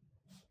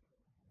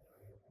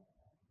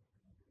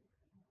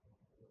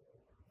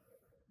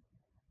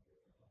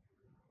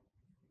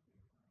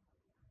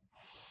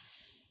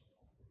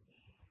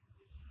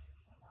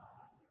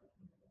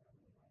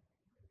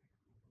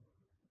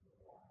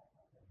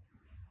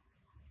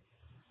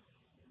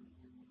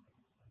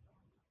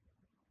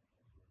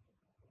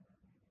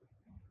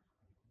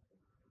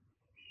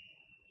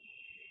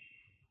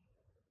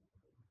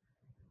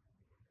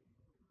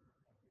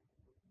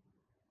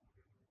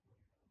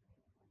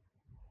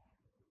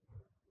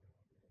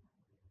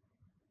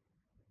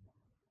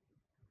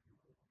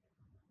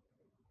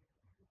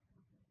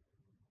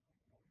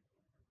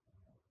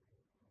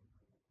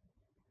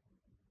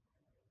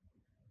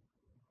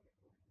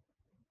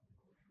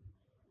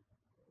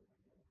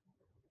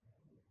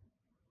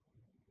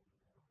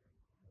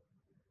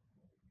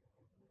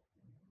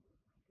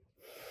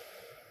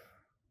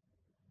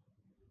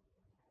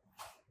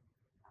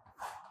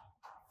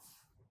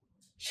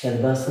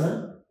 శల్వాసన.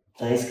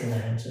 థైస్ కింద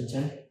హ్యాండ్స్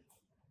ఉంచాలి.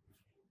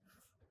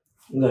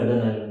 గడ్డ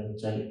నేల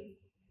ఉంచాలి.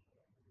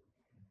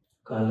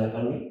 కాళ్ళు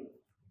లేపండి.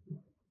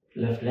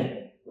 Left leg.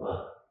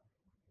 1,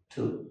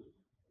 2,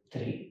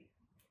 3,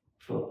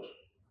 4,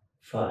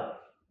 5,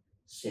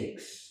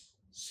 6,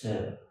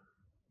 7,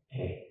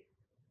 8,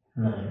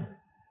 9,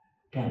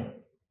 10.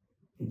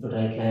 ఇప్పుడు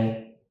right leg.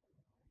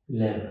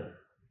 11,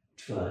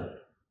 12,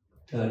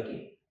 13,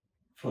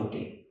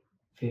 14,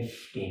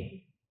 15,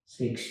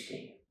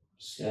 16,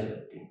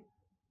 17,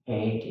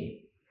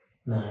 18,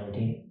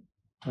 19,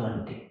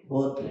 20.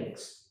 Both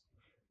legs.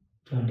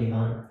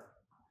 21,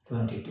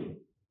 22,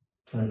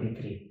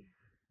 23,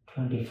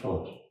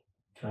 24,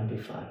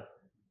 25,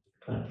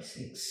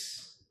 26,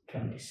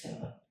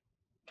 27,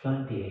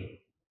 28,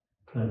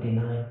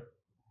 29,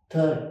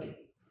 30.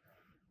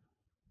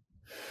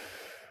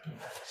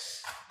 Yes.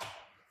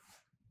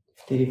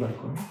 తిరిగి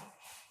పడుకోండి.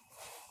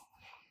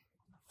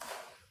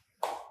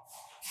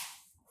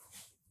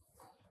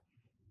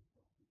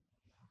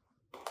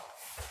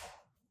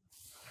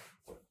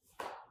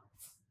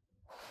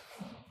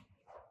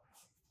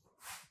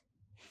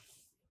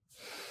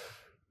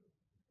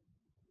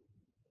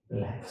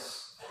 Relax.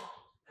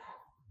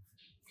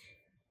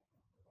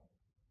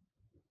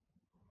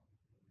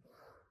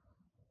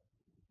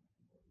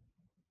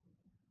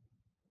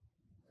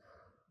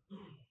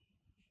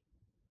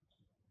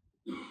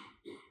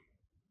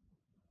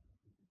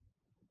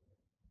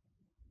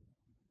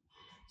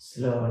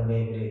 Slow and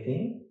deep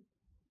breathing.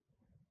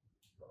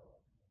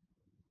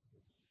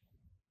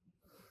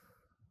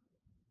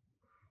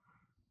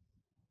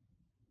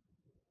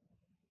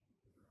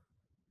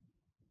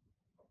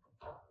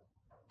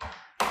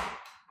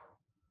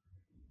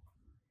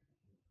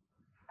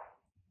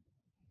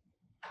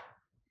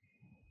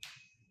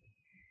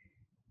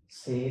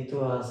 Setu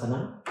ఆసన.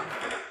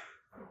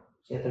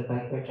 చేతులు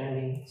పైకి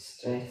పెట్టండి.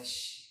 స్ట్రెచ్.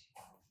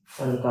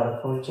 వన్ కార్డ్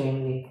ఫోల్డ్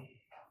చేయండి.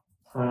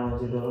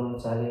 మధ్య దూరం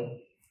ఉంచాలి.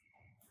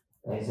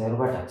 Raise your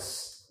buttocks.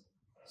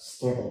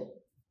 Stay there.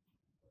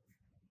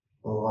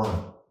 1,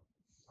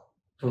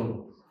 2,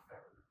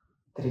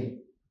 3,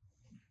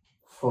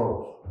 4,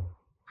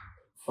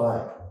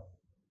 5,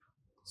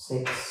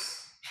 6,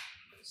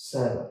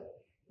 7,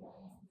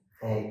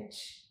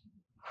 8,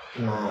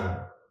 9,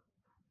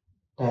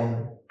 10,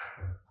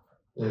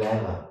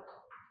 11,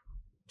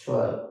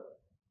 12,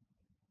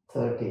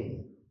 13,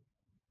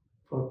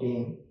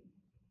 14,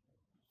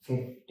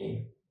 15,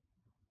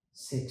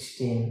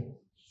 16,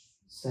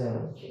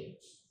 17,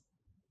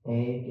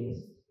 18,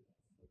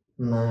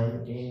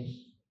 19,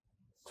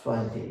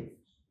 20,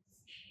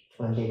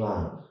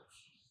 21,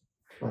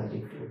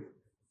 22,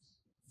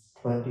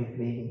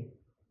 23,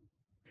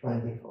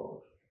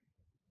 24,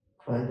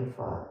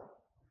 25,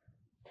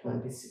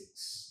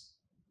 26,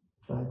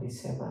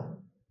 27,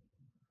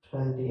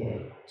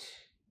 28,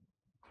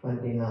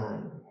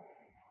 29,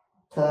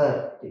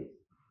 30.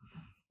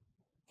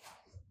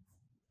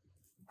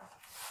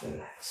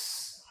 Relax.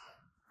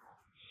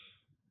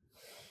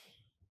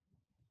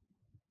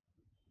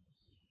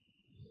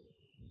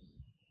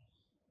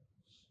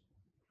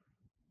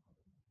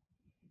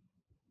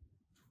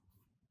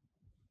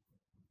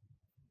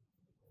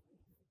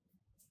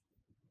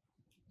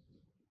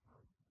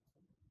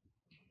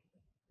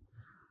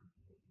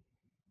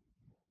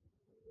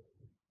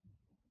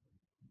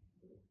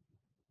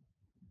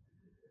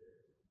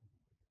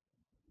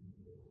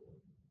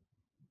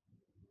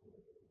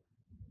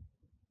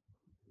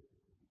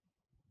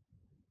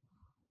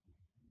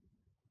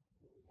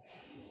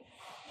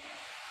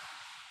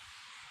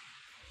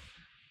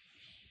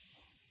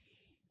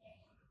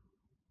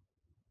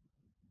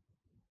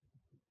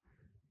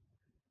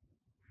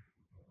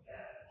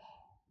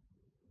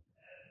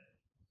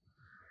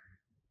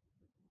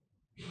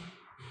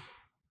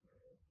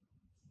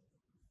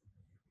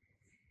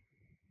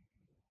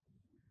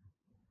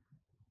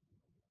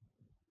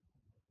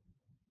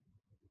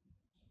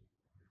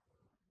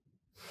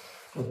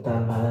 ఉత్తాన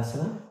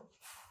Balasana.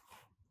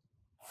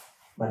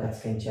 Buttock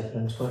skin చేతులు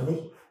ఉంచుకోండి.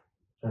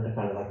 2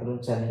 కాళ్ళ దగ్గర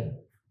ఉంచాలి.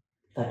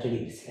 30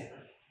 degrees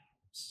లేకండి.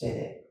 Stay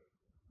there.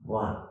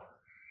 1,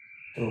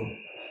 2,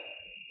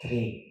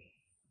 3,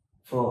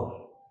 4,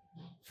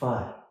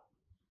 5,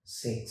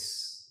 6,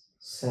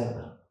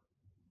 7,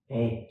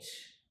 8,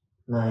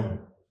 9,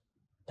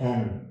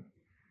 10,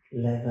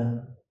 11,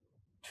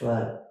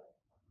 12,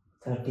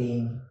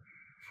 13,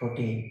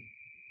 14,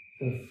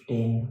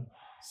 15,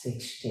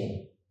 16,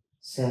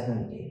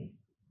 17,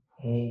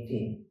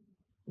 18,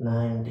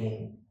 19,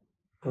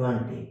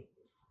 20,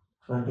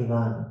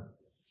 21,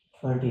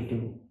 22,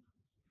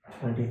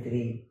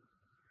 23,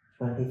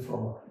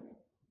 24,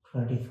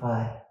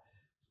 25,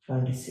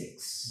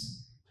 26,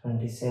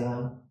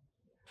 27,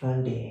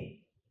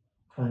 28,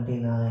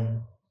 29,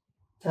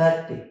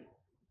 30.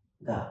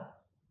 The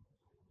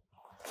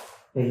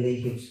belly,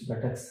 hips,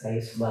 buttocks,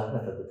 thighs బాగా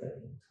తగ్గుతాయి.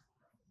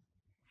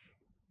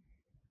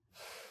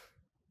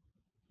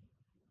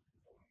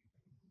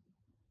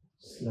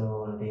 Slow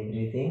and deep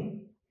breathing.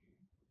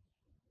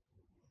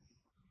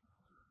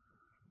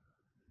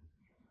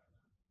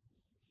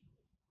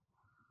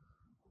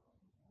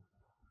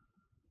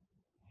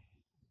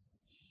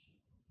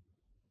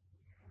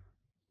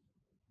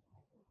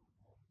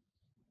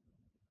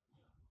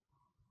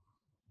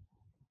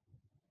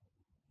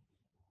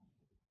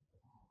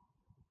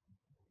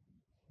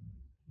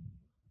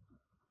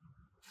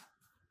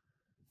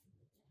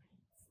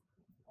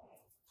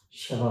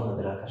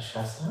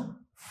 శవముద్రాకర్షాసన.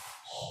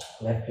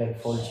 Left leg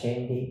fold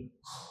చేయండి.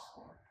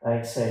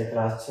 రైట్ సైడ్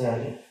క్రాస్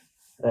చేయాలి.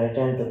 రైట్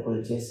హ్యాండ్తో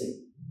పుల్ చేసి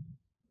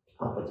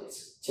ఆపోజిట్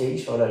చెయ్యి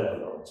షోల్డర్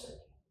లెవెల్లో ఉంచండి.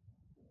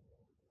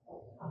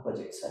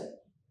 Opposite side.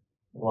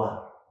 1,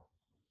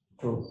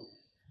 2,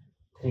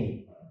 3,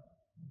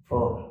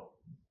 4,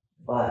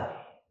 5,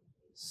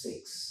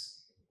 6,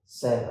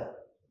 7,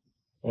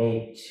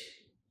 8,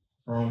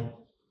 9,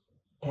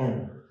 10,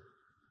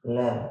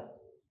 11,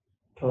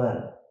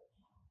 12,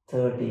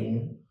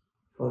 13,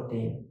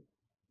 14,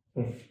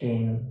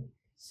 15,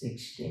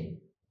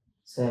 16,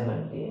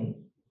 17,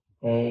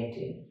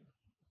 18,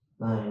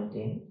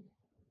 19,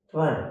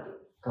 20.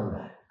 Come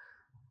back.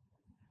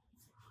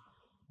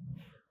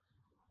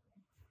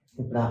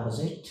 ఇప్పుడు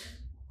ఆపోజిట్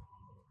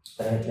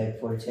రైట్ లెగ్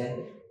ఫోల్డ్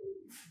చేయాలి,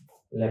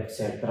 లెఫ్ట్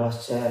సైడ్ క్రాస్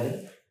చేయాలి,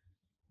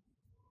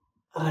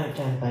 రైట్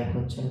హ్యాండ్ పైకి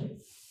ఉంచండి,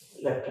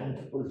 లెఫ్ట్ హ్యాండ్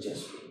పుల్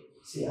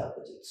చేసుకోండి,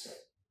 ఆపోజిట్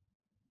సైడ్.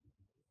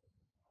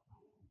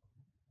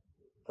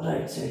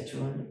 రైట్ సైడ్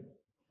చూడండి,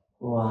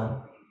 1,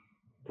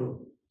 2,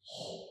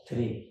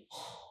 3,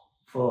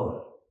 4,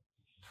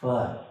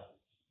 5,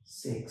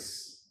 6,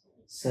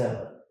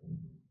 7,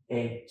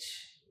 8,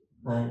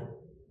 9,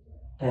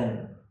 10,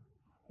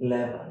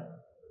 11,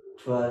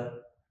 12,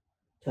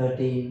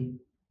 13,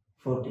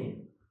 14,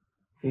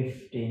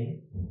 15,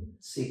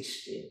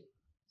 16,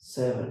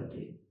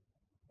 17,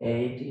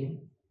 18,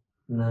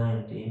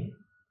 19,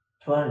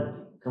 20.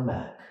 Come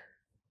back.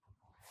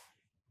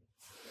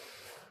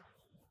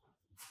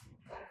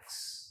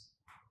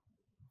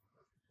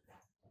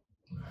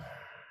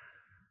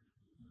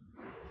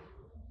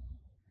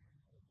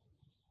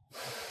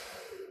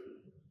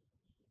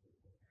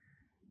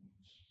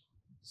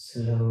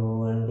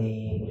 Slow and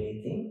deep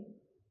breathing.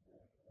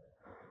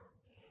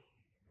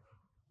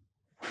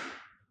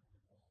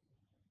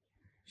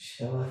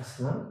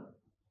 Shavasana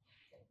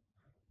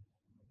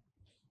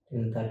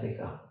till 30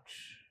 count.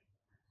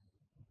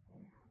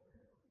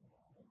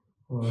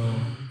 1,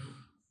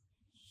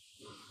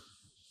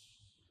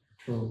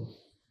 2,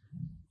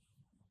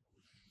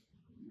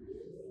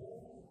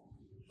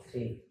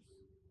 3,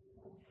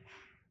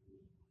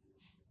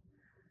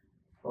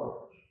 4,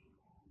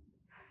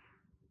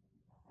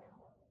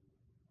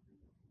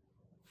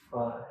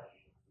 5,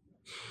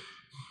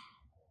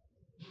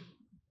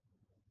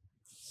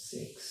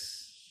 6,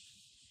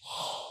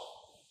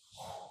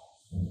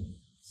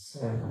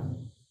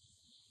 7,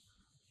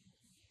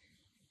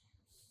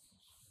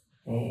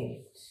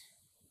 8,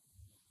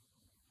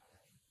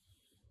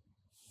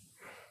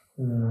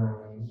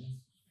 9,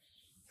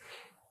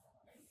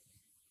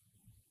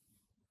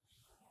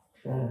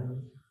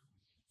 10,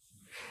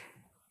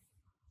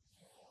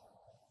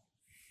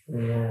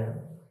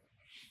 11,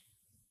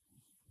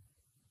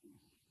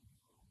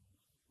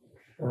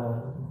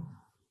 12,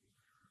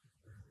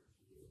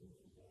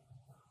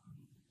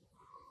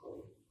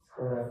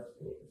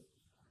 13,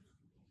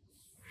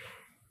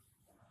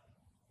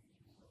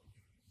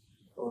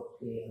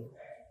 14,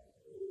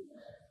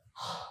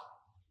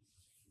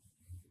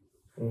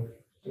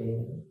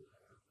 15,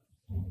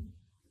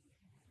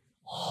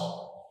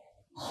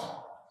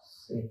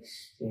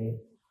 16,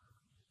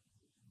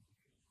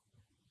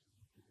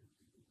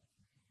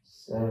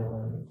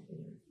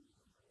 17,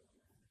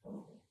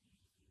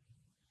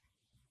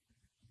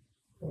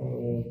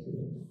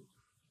 18,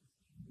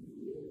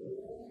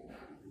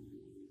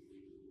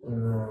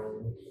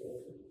 19,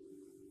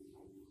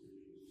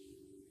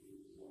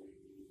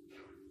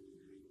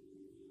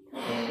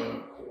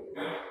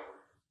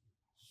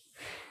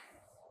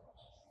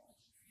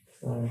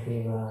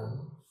 21,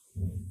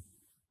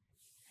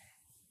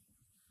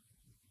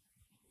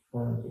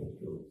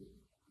 22,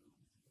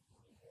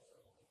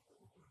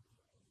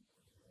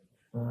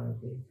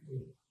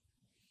 23,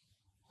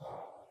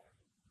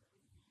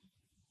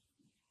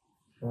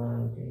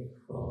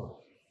 24,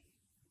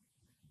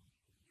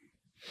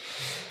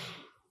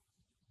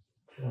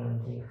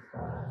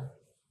 25,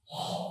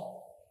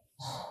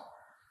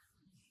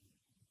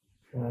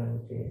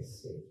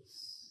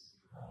 26,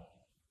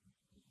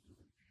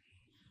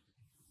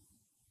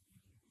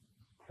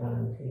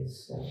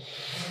 27,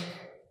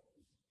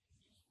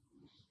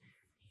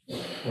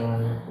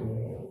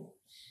 28,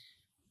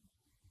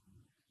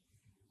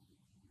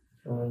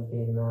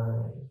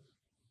 29,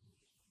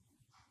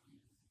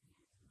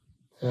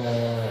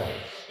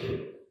 30.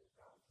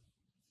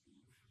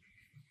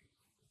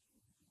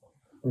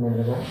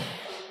 ముందుగా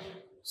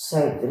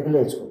సైడ్ తిరిగి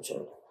లేచి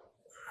కూర్చోండి.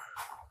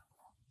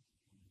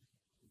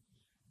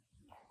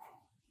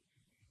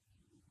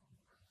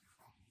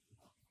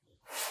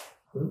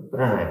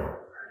 ప్రాణాయామం.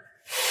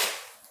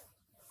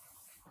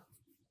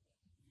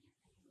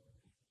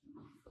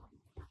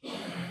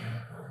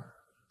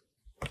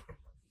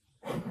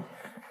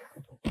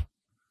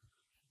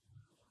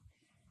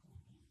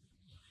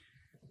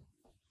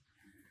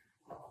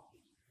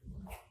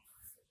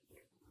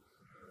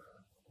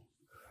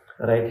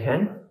 రైట్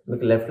హ్యాండ్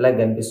మీకు లెఫ్ట్ లెగ్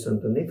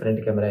కనిపిస్తుంటుంది, ఫ్రంట్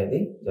కెమెరా ఇది,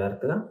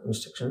 జాగ్రత్తగా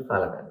ఇన్స్ట్రక్షన్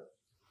ఫాలో అవ్వాలి.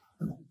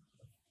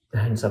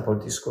 హ్యాండ్ సపోర్ట్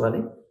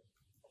తీసుకోవాలి,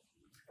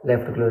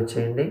 లెఫ్ట్ క్లోజ్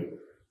చేయండి,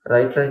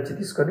 రైట్లో నుంచి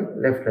తీసుకొని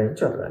లెఫ్ట్లో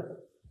నుంచి వదలాలి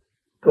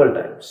 12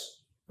 times.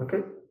 Okay,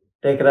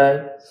 take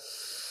right,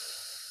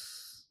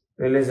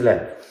 release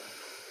left,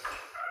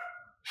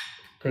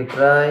 take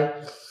right,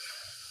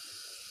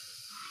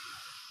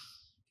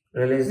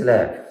 release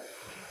left,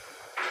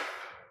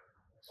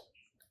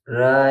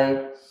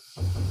 right,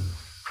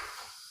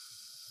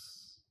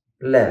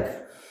 left,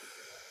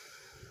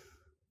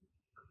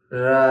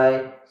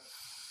 right,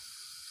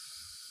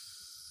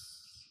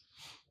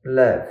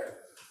 left,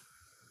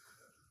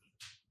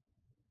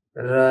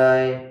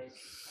 right,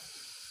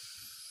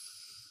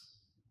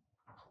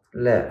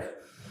 left,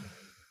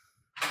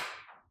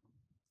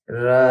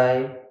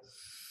 right,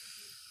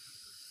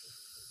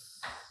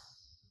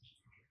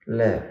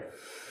 left,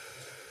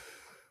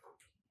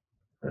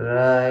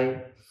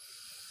 right,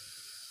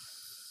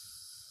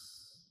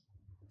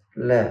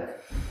 left,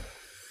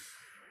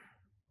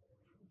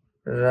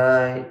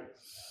 right,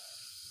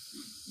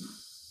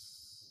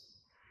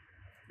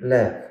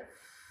 left,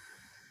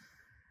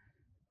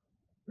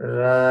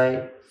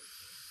 right,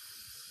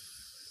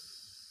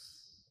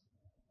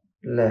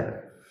 left,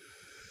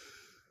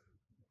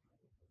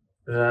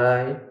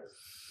 right,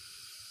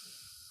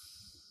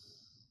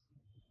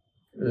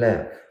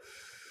 left,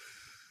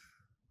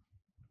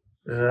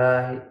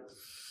 right,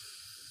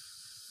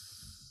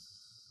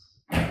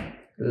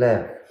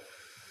 left.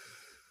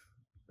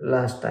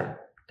 Last time.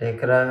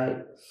 Take right,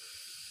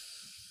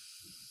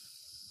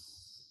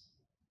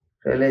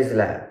 release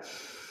left,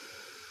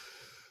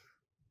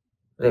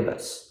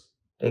 reverse.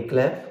 Take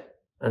left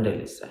and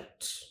release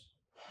right.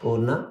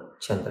 Purna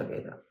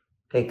Chandraveda.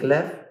 Take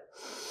left,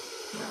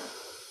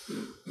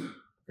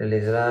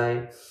 release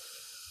right,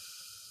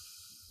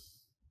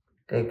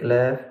 take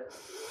left,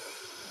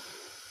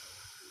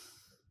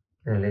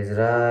 release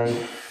right,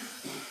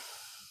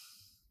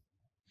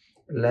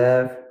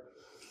 left,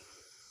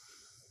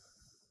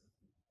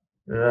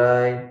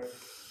 right,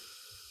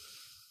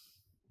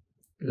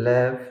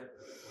 left,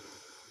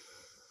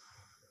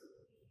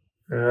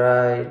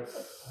 right,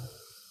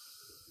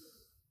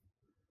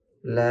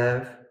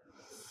 left,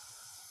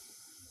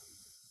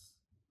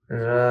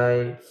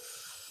 right,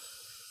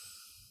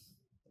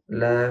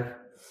 left,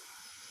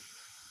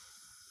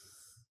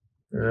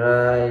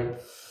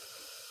 right,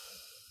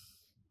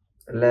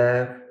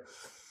 left,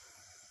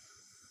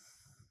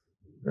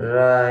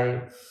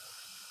 right,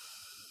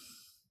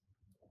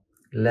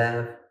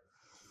 left,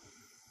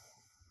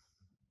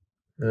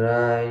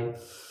 right,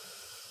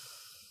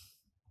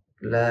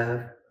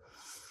 left,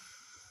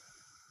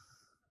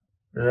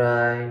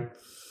 right,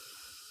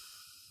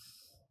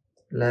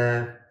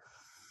 left,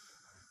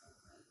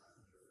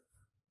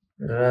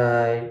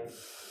 right,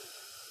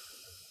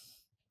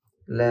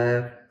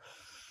 left,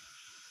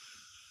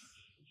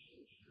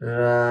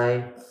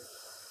 right.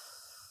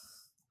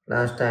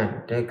 Last time.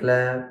 Take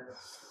left,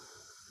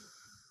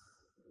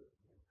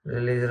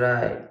 release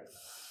right.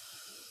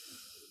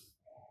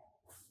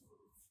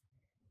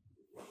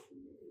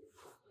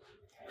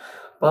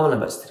 పావన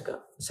పరిస్థితిగా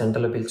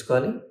సెంటర్లో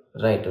పిలుచుకోవాలి,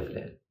 right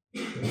వదిలేయాలి,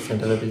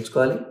 సెంటర్లో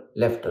పిలుచుకోవాలి,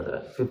 left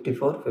వదలాలి.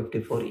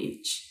 54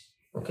 each.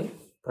 Okay,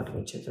 పట్టు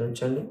మీ చేతులు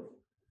ఉంచండి.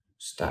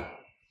 Start.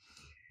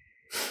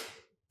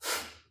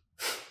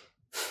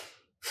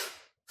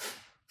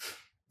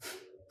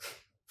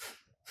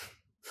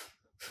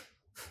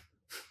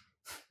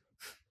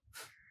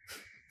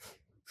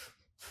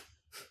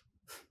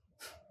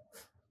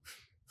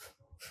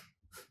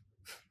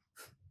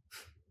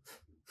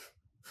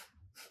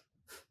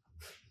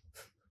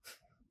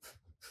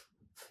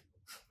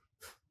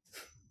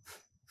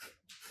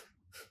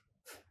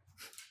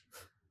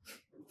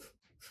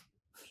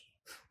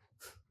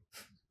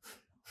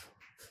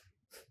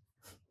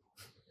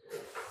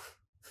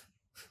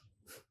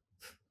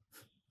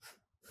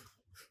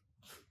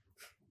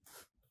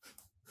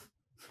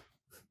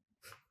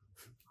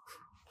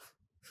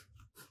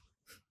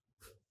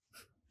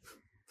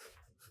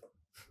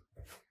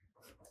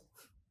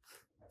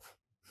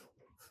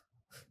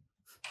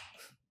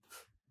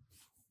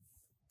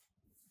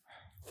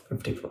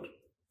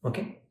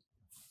 Okay.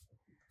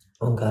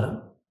 Omkara.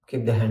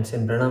 Keep the hands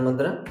in Pranam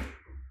Mudra.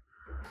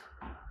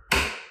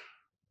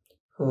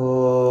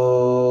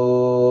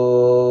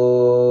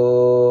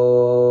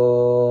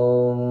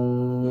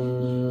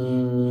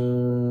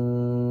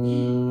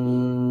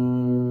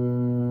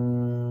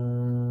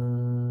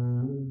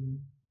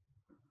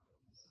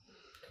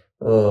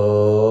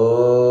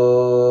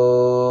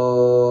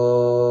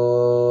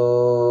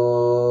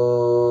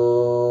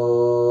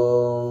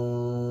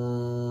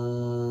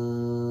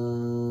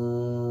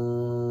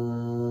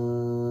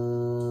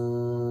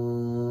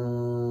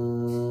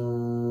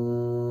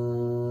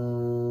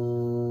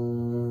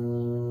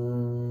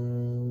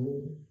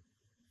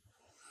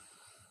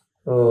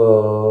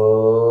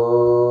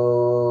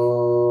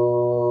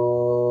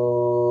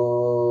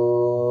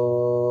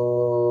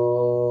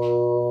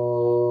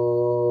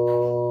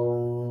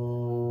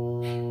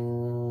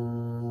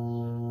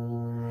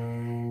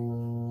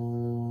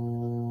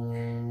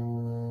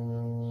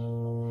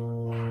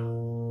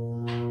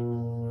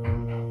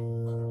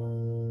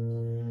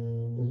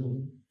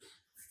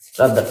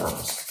 Rub the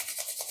palms.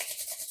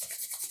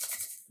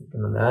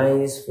 Open the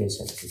eyes, face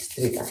at least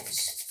 3 times.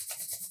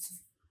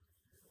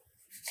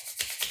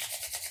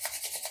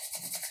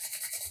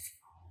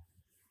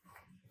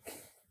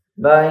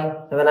 Bye.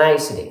 Have a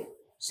nice day.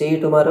 See you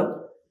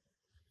tomorrow.